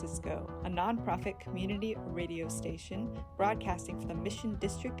San Francisco, a nonprofit community radio station broadcasting from the Mission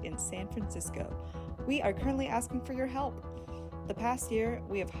District in San Francisco. We are currently asking for your help. The past year,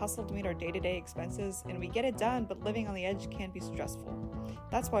 we have hustled to meet our day-to-day expenses, and we get it done, but living on the edge can be stressful.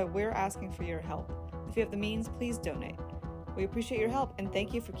 That's why we're asking for your help. If you have the means, please donate. We appreciate your help, and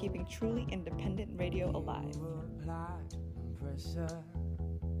thank you for keeping truly independent radio alive.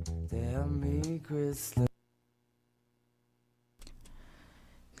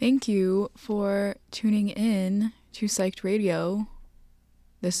 Thank you for tuning in to Psyched Radio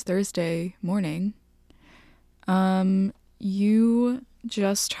this Thursday morning. You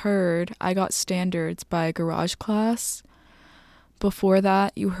just heard I Got Standards by Garage Class. Before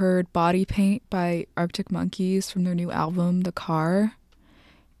that, you heard Body Paint by Arctic Monkeys from their new album, The Car.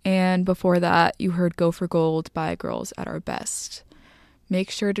 And before that, you heard Go for Gold by Girls at Our Best.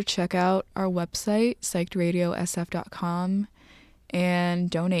 Make sure to check out our website, psychedradiosf.com, and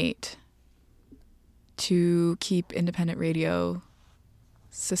donate to keep independent radio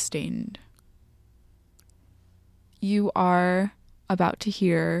sustained. You are about to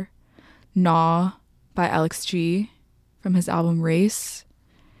hear Gnaw by Alex G from his album Race.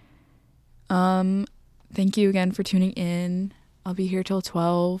 Thank you again for tuning in. I'll be here till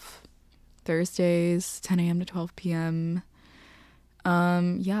 12, Thursdays, 10 a.m. to 12 p.m.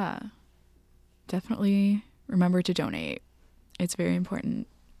 Yeah, definitely remember to donate. It's very important.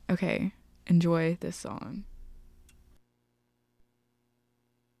 Okay, enjoy this song.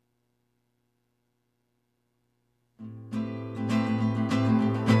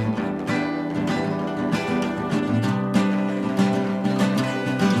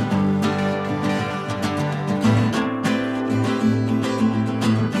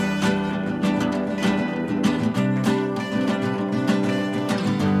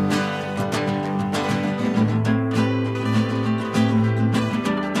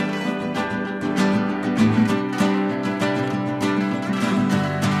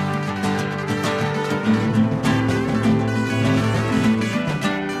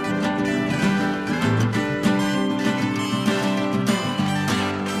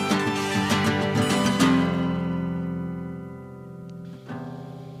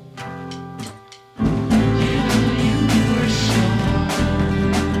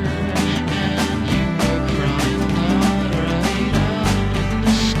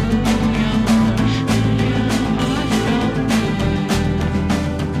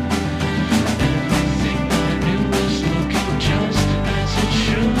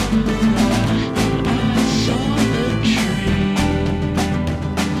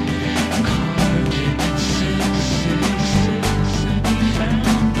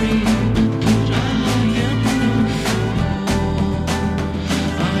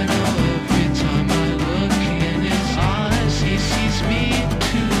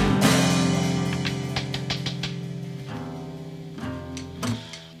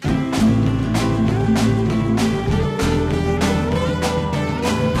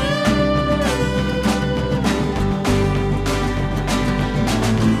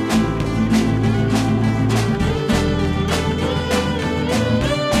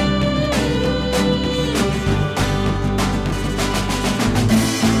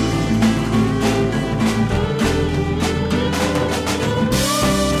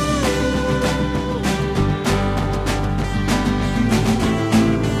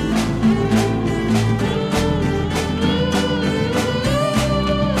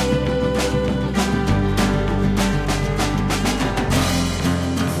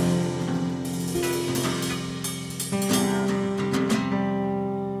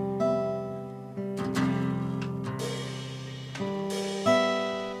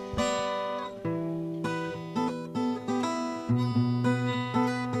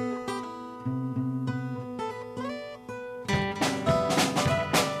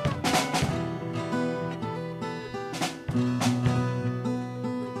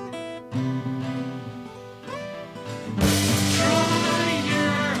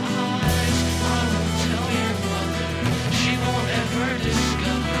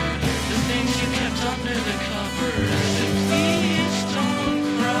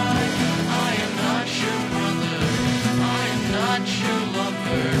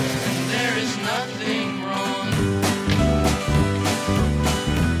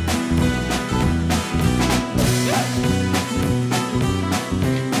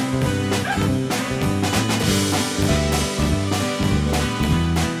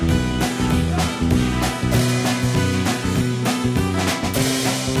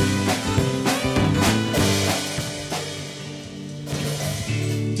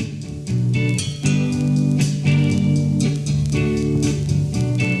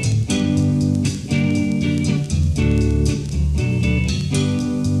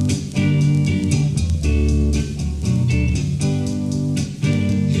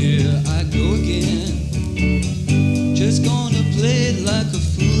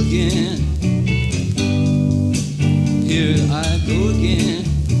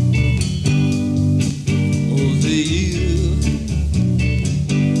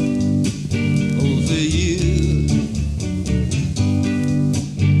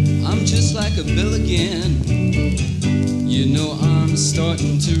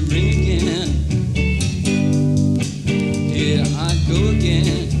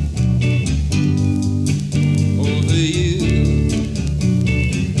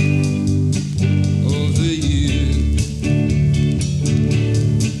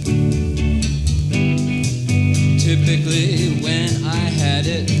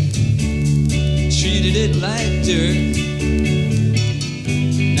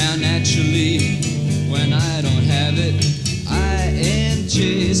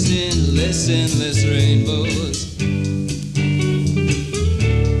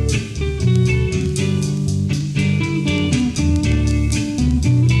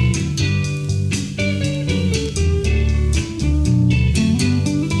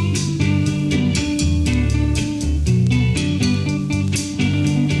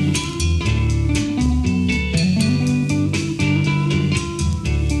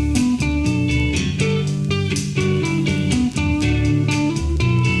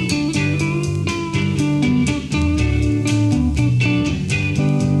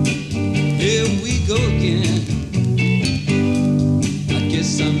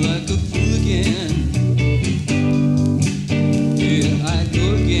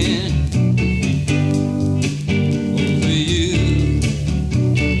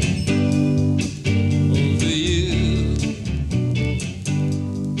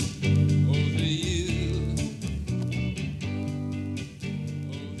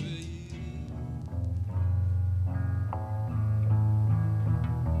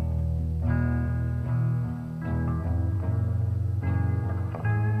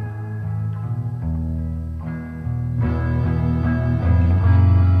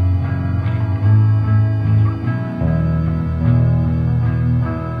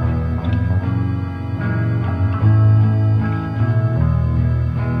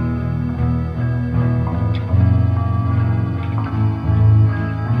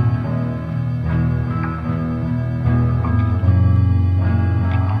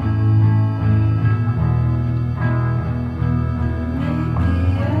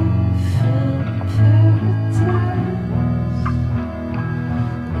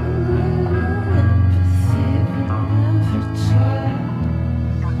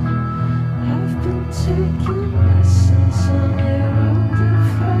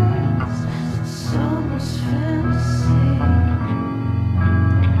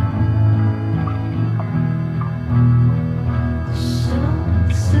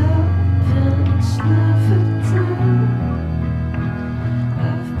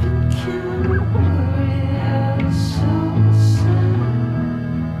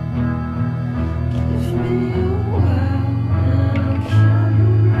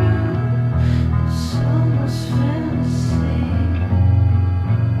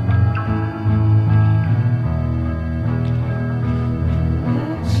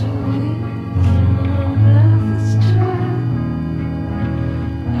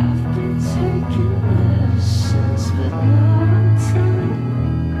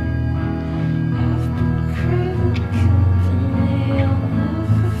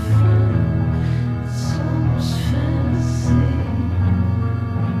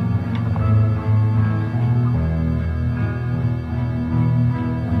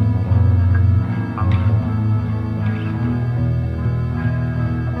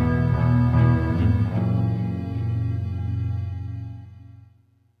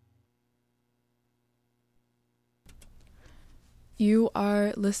 You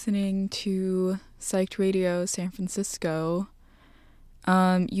are listening to Psyched Radio San Francisco.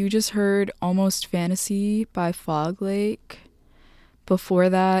 You just heard Almost Fantasy by Fog Lake. Before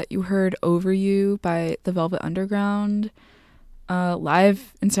that, you heard Over You by The Velvet Underground,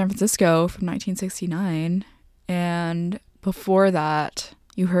 live in San Francisco from 1969. And before that,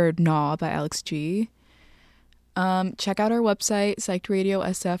 you heard Gnaw by Alex G. Check out our website,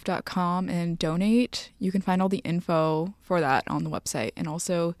 psychedradiosf.com, and donate. You can find all the info for that on the website, and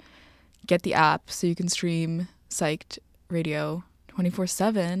also get the app so you can stream Psyched Radio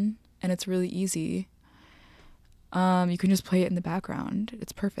 24/7, and it's really easy. You can just play it in the background.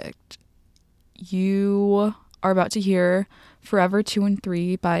 It's perfect. You are about to hear Forever 2 and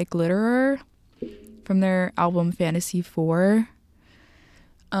 3 by Glitterer from their album Fantasy 4.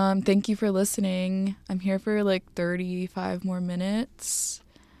 Thank you for listening. I'm here for like 35 more minutes.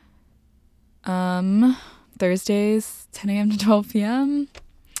 Thursdays, 10 a.m. to 12 p.m.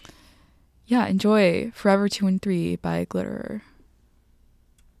 Yeah, enjoy Forever 2 and 3 by Glitterer.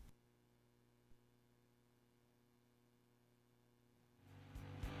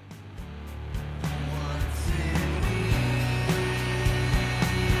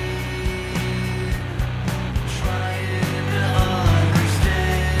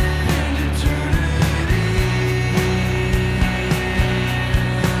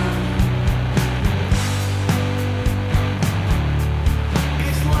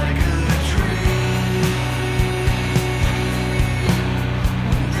 It's like a dream.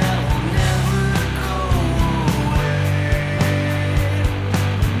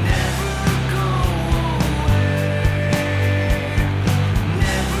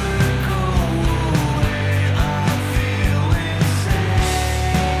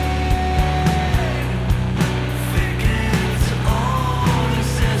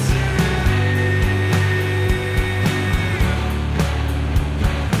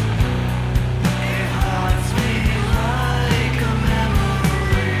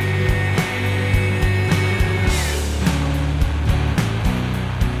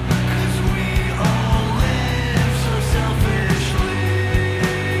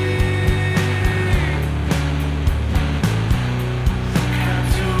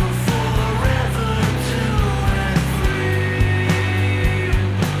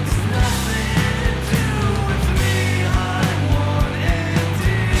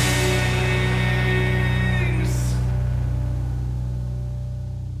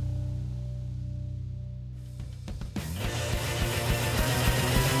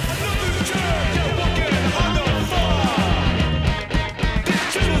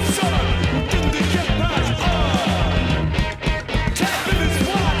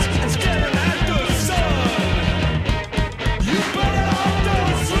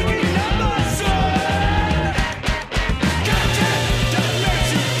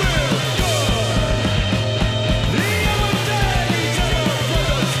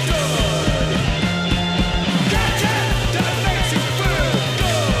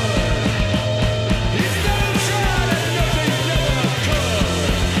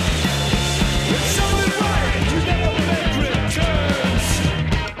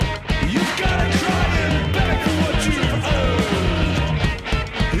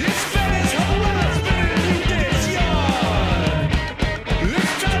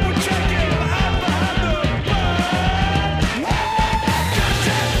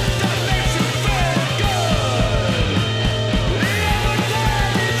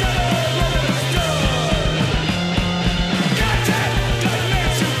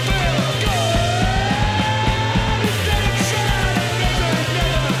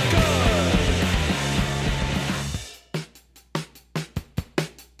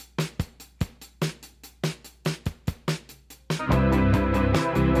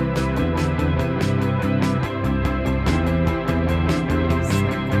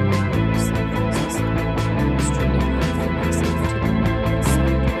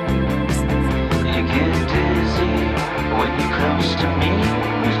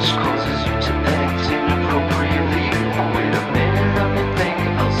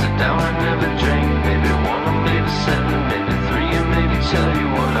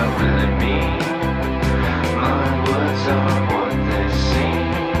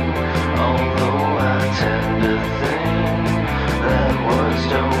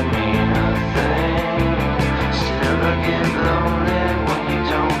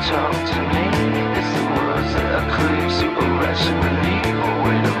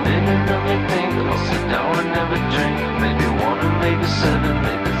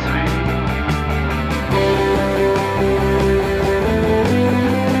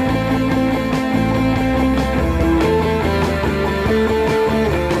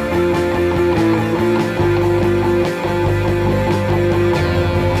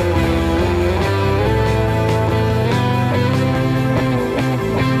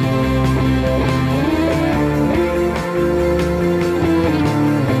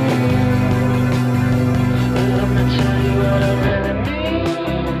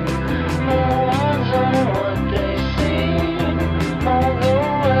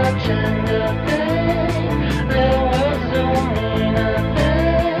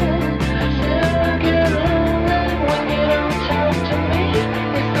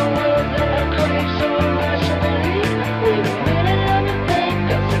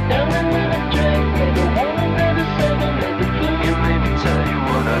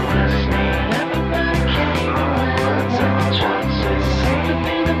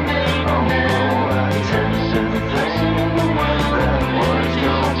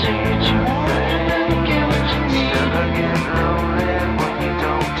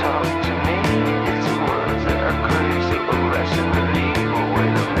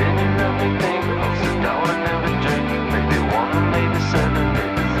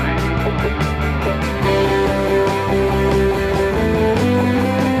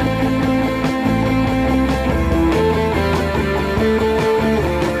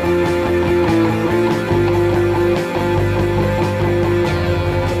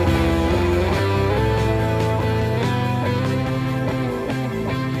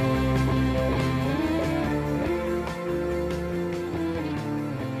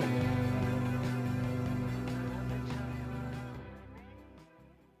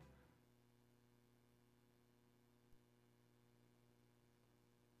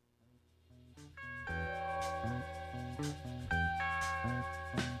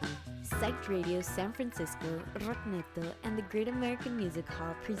 Psyched Radio San Francisco, Rockneto, and the Great American Music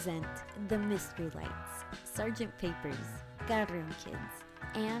Hall present The Mystery Lights, Sgt. Papers, Carrion Kids,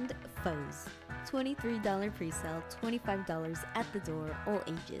 and Foes. $23 pre-sale, $25 at the door, all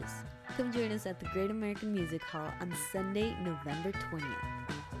ages. Come join us at the Great American Music Hall on Sunday, November 20th.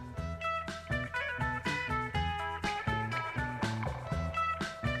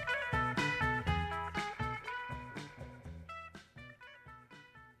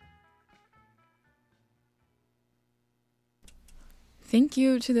 Thank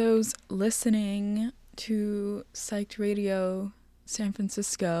you to those listening to Psyched Radio San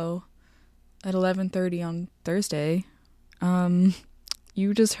Francisco at 11:30 on Thursday.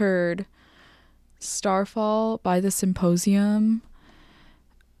 You just heard Starfall by The Symposium.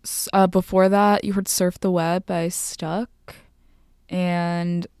 Before that, you heard Surf the Web by Stuck.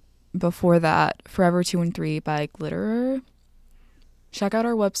 And before that, Forever 2 and 3 by Glitterer. Check out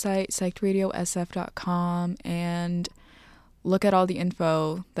our website, psychedradiosf.com, and look at all the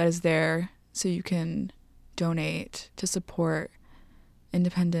info that is there so you can donate to support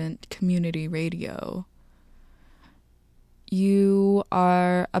independent community radio. You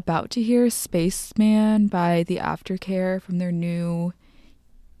are about to hear Spaceman by The Aftercare from their new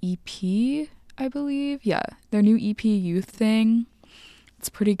EP, I believe. Yeah, their new EP, Youth Thing. It's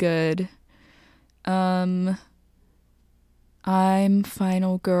pretty good. I'm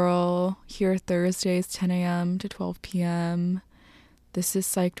Final Girl, here Thursdays 10 a.m. to 12 p.m. This is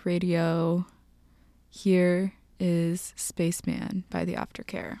Psyched Radio. Here is Spaceman by The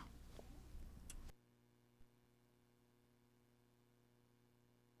Aftercare.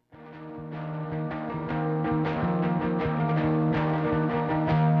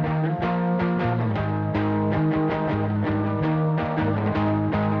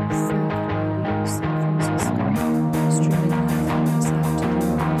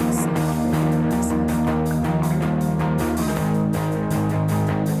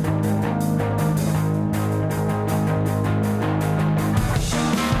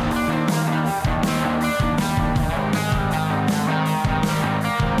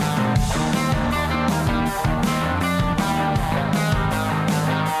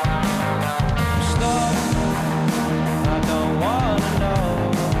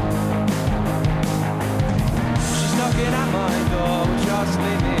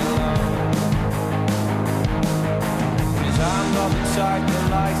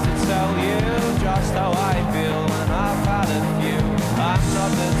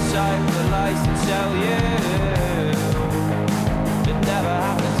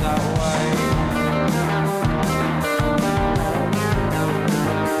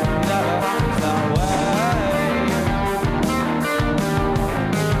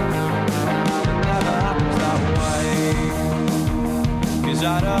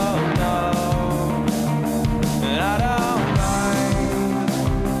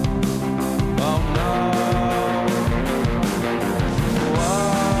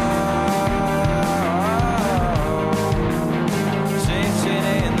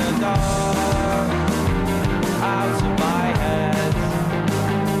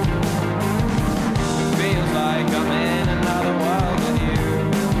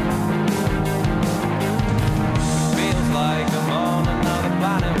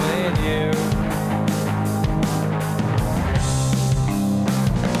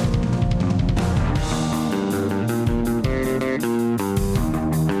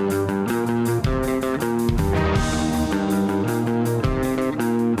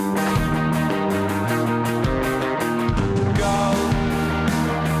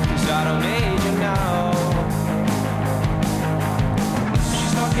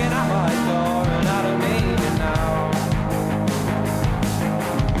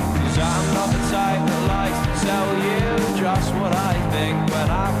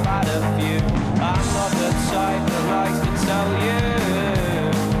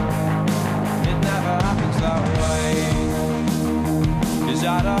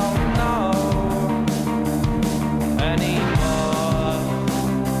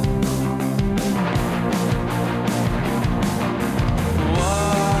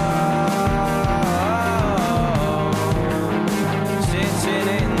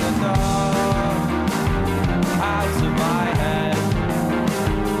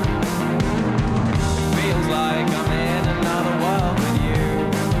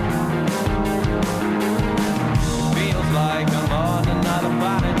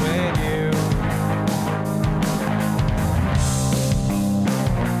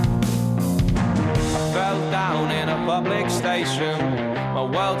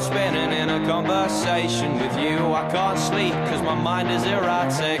 world spinning in a conversation with you. I can't sleep cause my mind is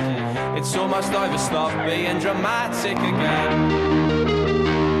erratic. It's almost over, stop being dramatic again.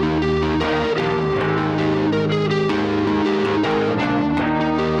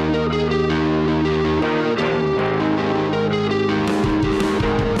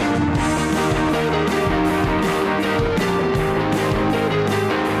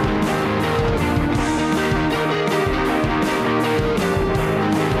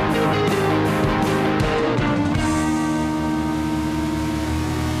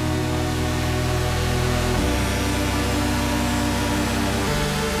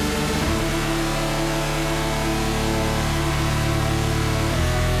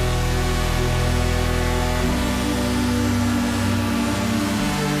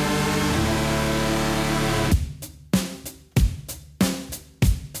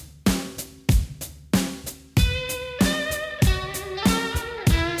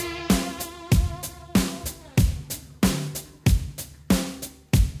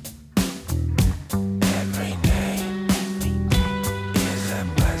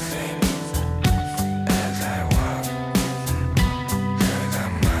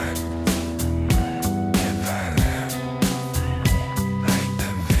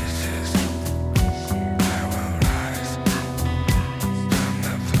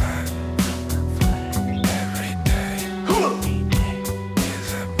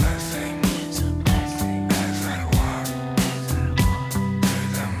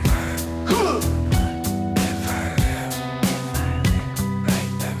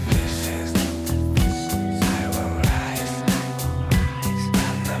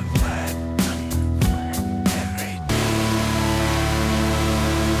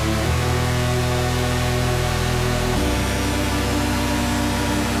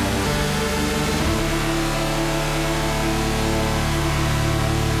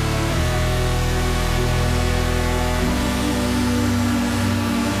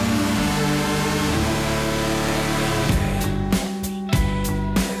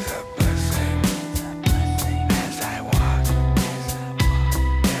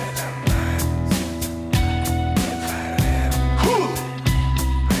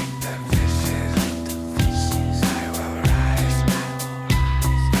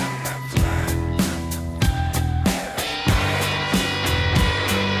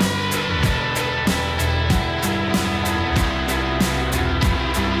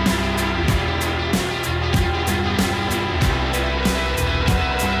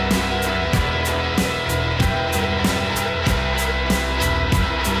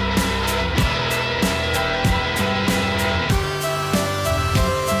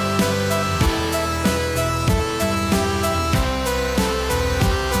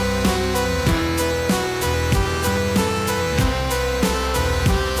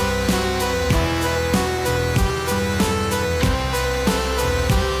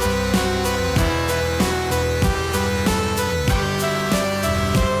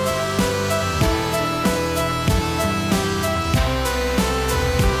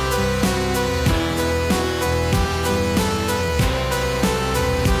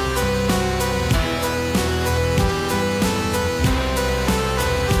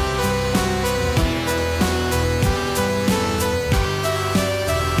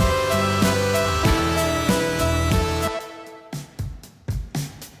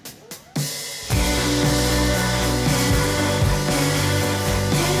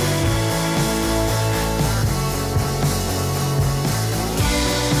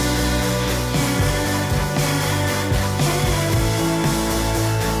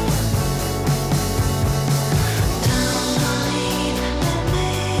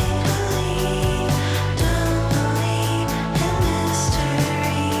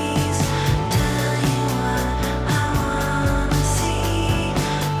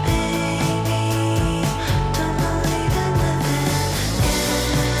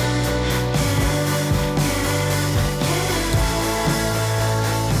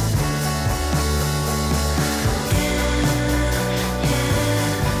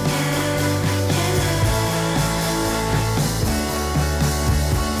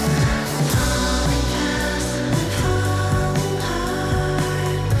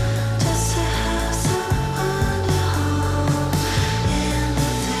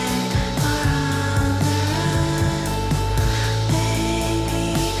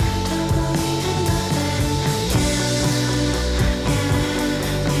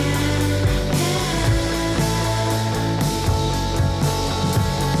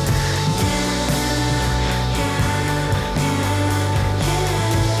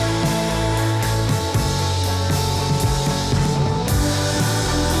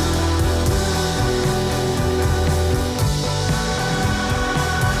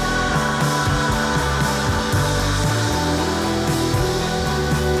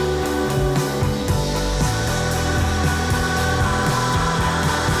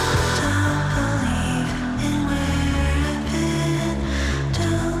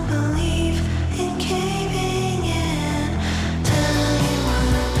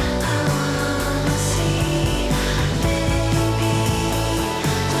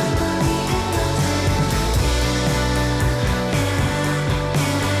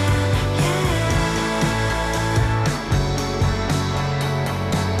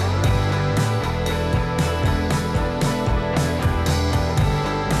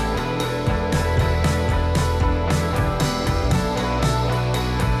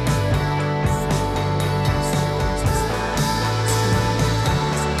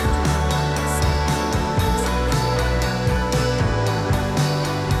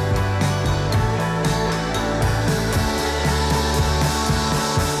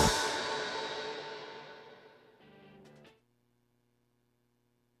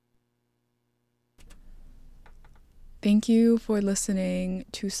 Thank you for listening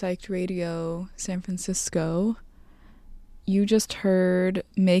to Psyched Radio San Francisco. You just heard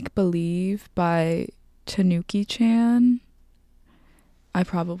Make Believe by Tanuki-chan. I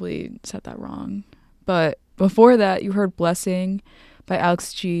probably said that wrong. But before that, you heard Blessing by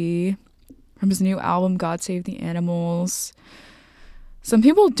Alex G from his new album, God Save the Animals. Some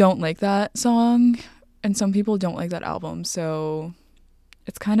people don't like that song, and some people don't like that album, so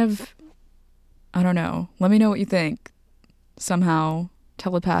it's kind of, I don't know. Let me know what you think. Somehow,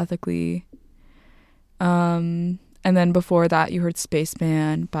 telepathically. And then before that, you heard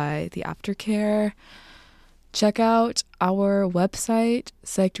Spaceman by The Aftercare. Check out our website,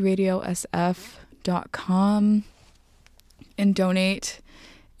 psychedradiosf.com, and donate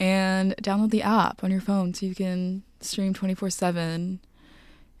and download the app on your phone so you can stream 24/7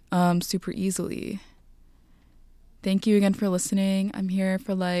 super easily. Thank you again for listening. I'm here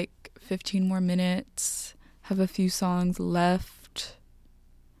for like 15 more minutes. Have a few songs left.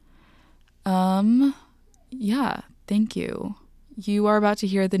 Yeah, thank you. You are about to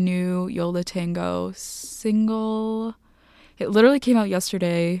hear the new Yo La Tengo single. It literally came out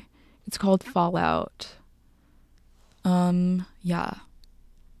yesterday. It's called Fallout. Yeah.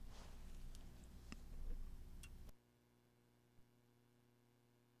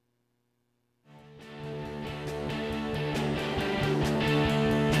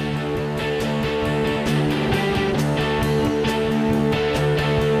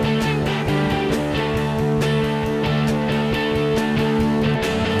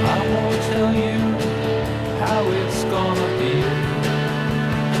 Tell you how it's gonna be.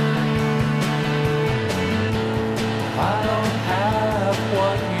 I don't have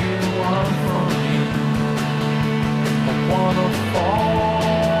what you want from me. I wanna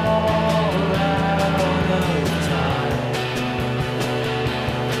fall out of time.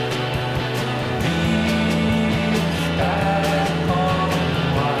 Reach back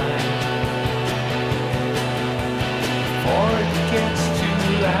online before it gets too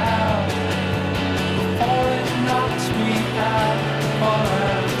loud. Before it knocks me out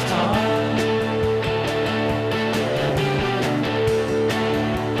of time.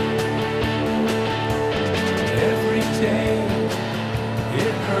 Every day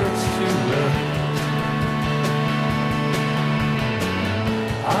it hurts to run.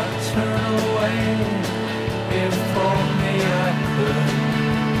 I'd turn away if only I could.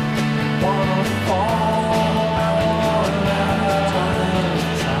 Wanna fall out of time.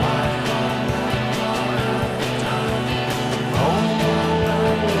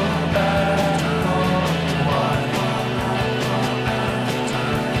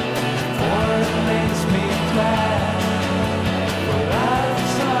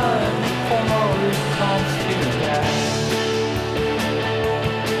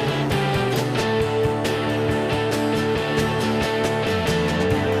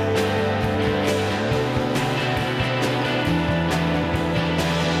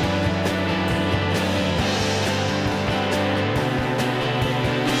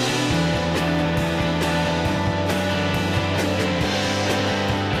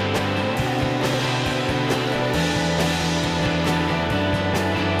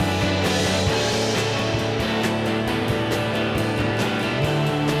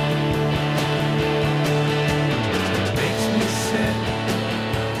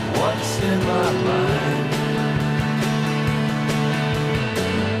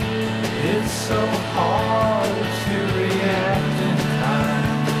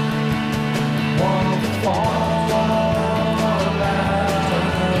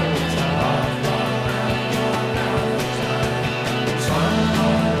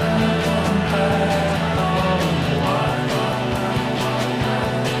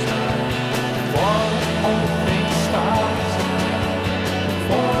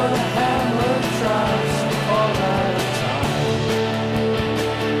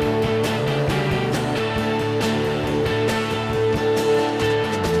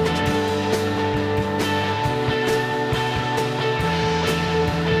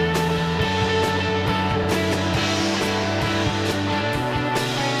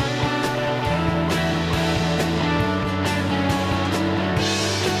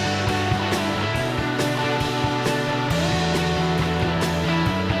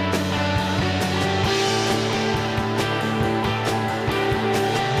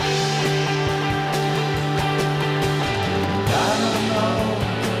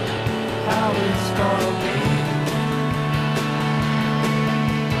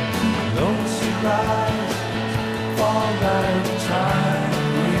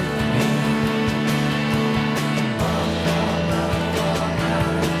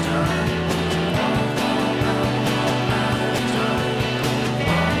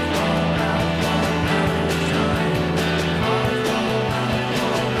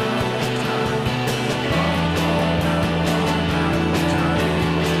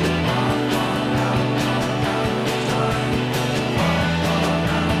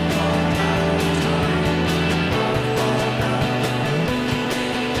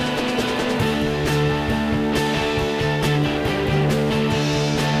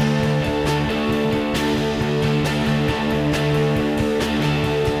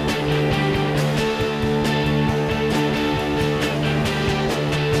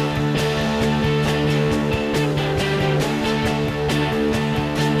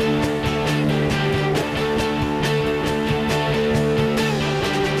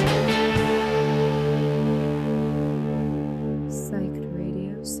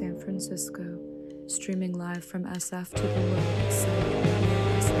 Francisco, streaming live from SF to the world at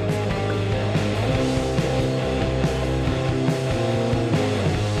psychradio.sf.com.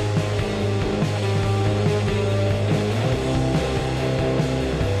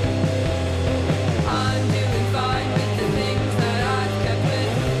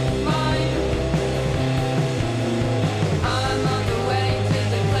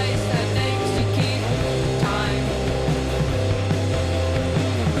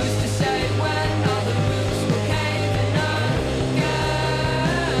 Say when all the roots will cave in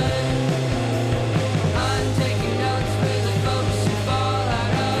again.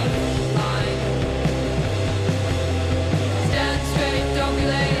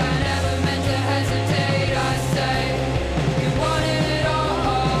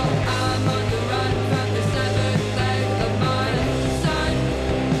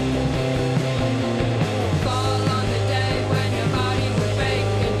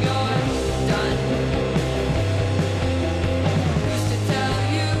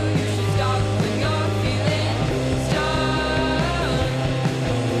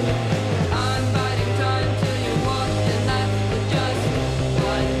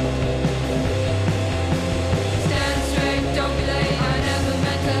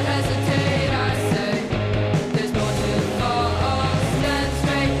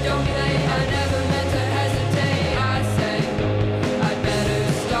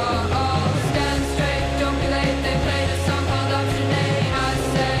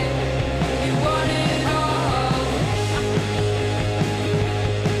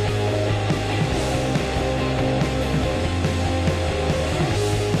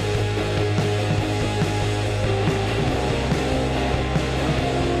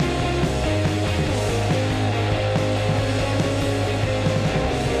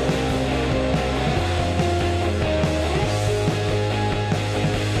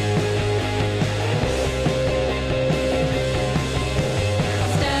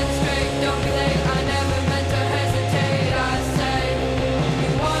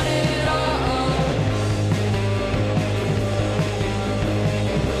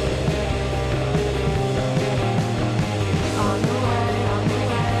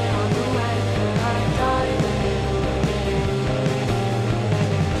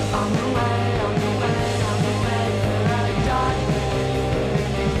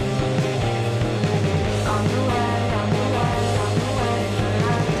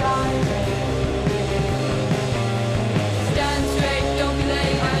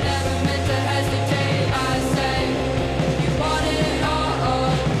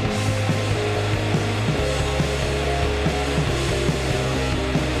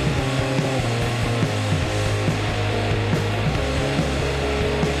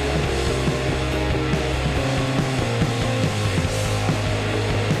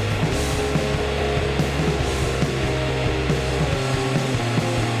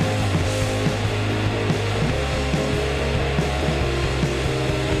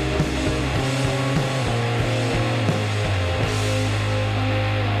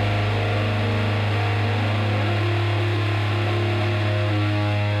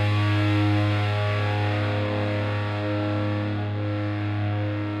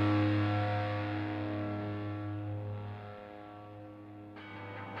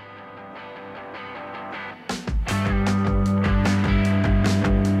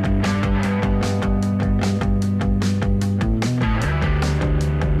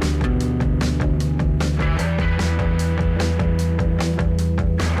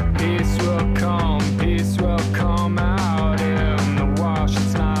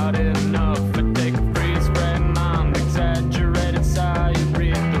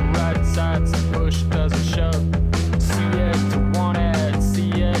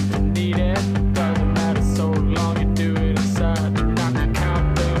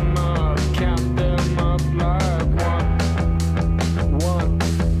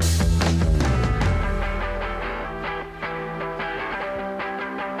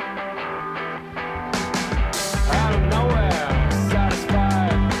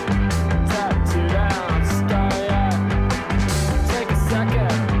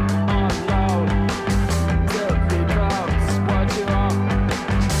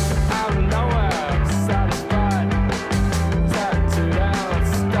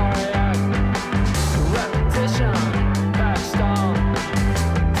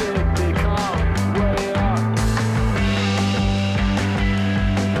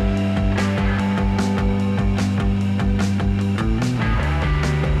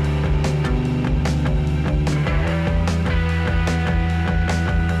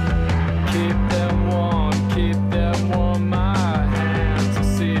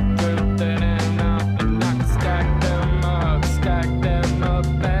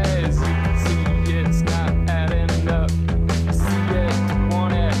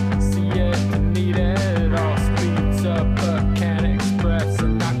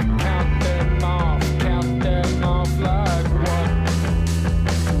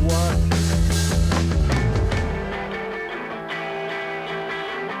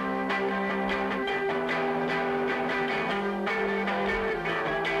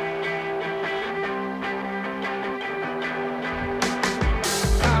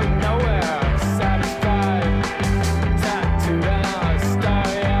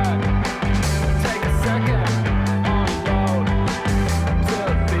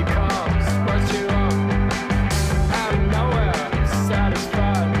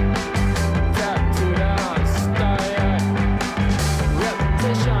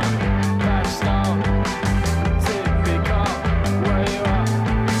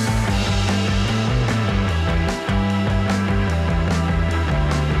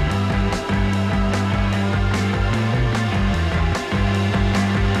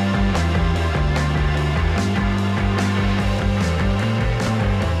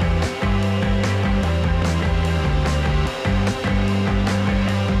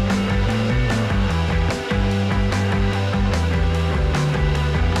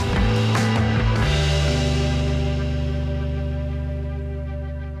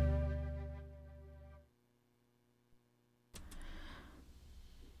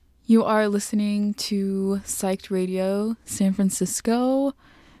 You are listening to Psyched Radio San Francisco.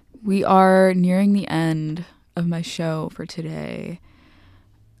 We are nearing the end of my show for today.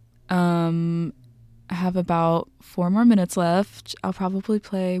 I have about 4 more minutes left. I'll probably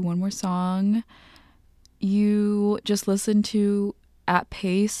play one more song. You just listened to At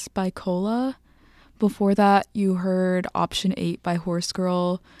Pace by Cola. Before that, you heard Option 8 by Horse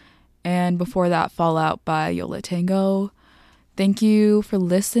Girl. And before that, Fallout by Yola Tango. Thank you for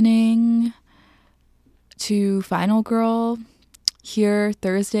listening to Final Girl here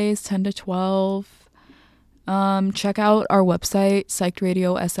Thursdays 10 to 12. Check out our website,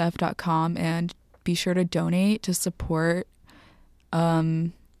 psychedradiosf.com, and be sure to donate to support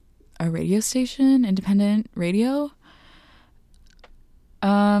a radio station, independent radio.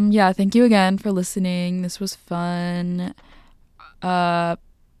 Thank you again for listening. This was fun.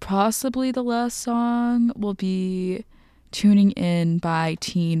 Possibly the last song will be Tuning In by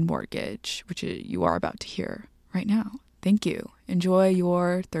Teen Mortgage, which you are about to hear right now. Thank you. Enjoy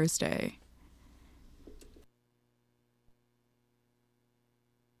your Thursday.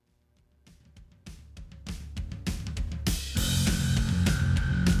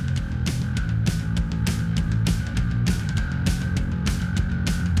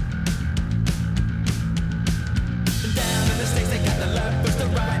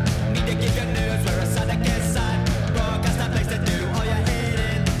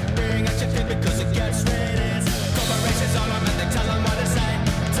 Because it gets ratings. Corporations on them and they tell them what to say.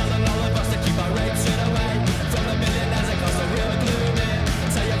 Telling all of us to keep our rates shit away from the millionaires that cost a real gloomy.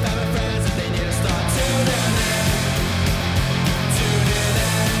 Tell your family friends that they need to start tuning in. Tuning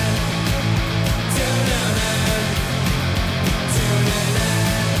in. Tuning in. Tuning in.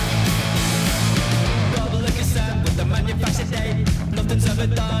 Public consent with the manufactured date. Nothing's ever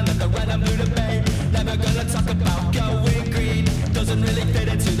done at the red and blue debate. Never gonna talk about going green. Doesn't really fit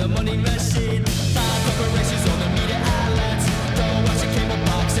into the money machine. Five corporations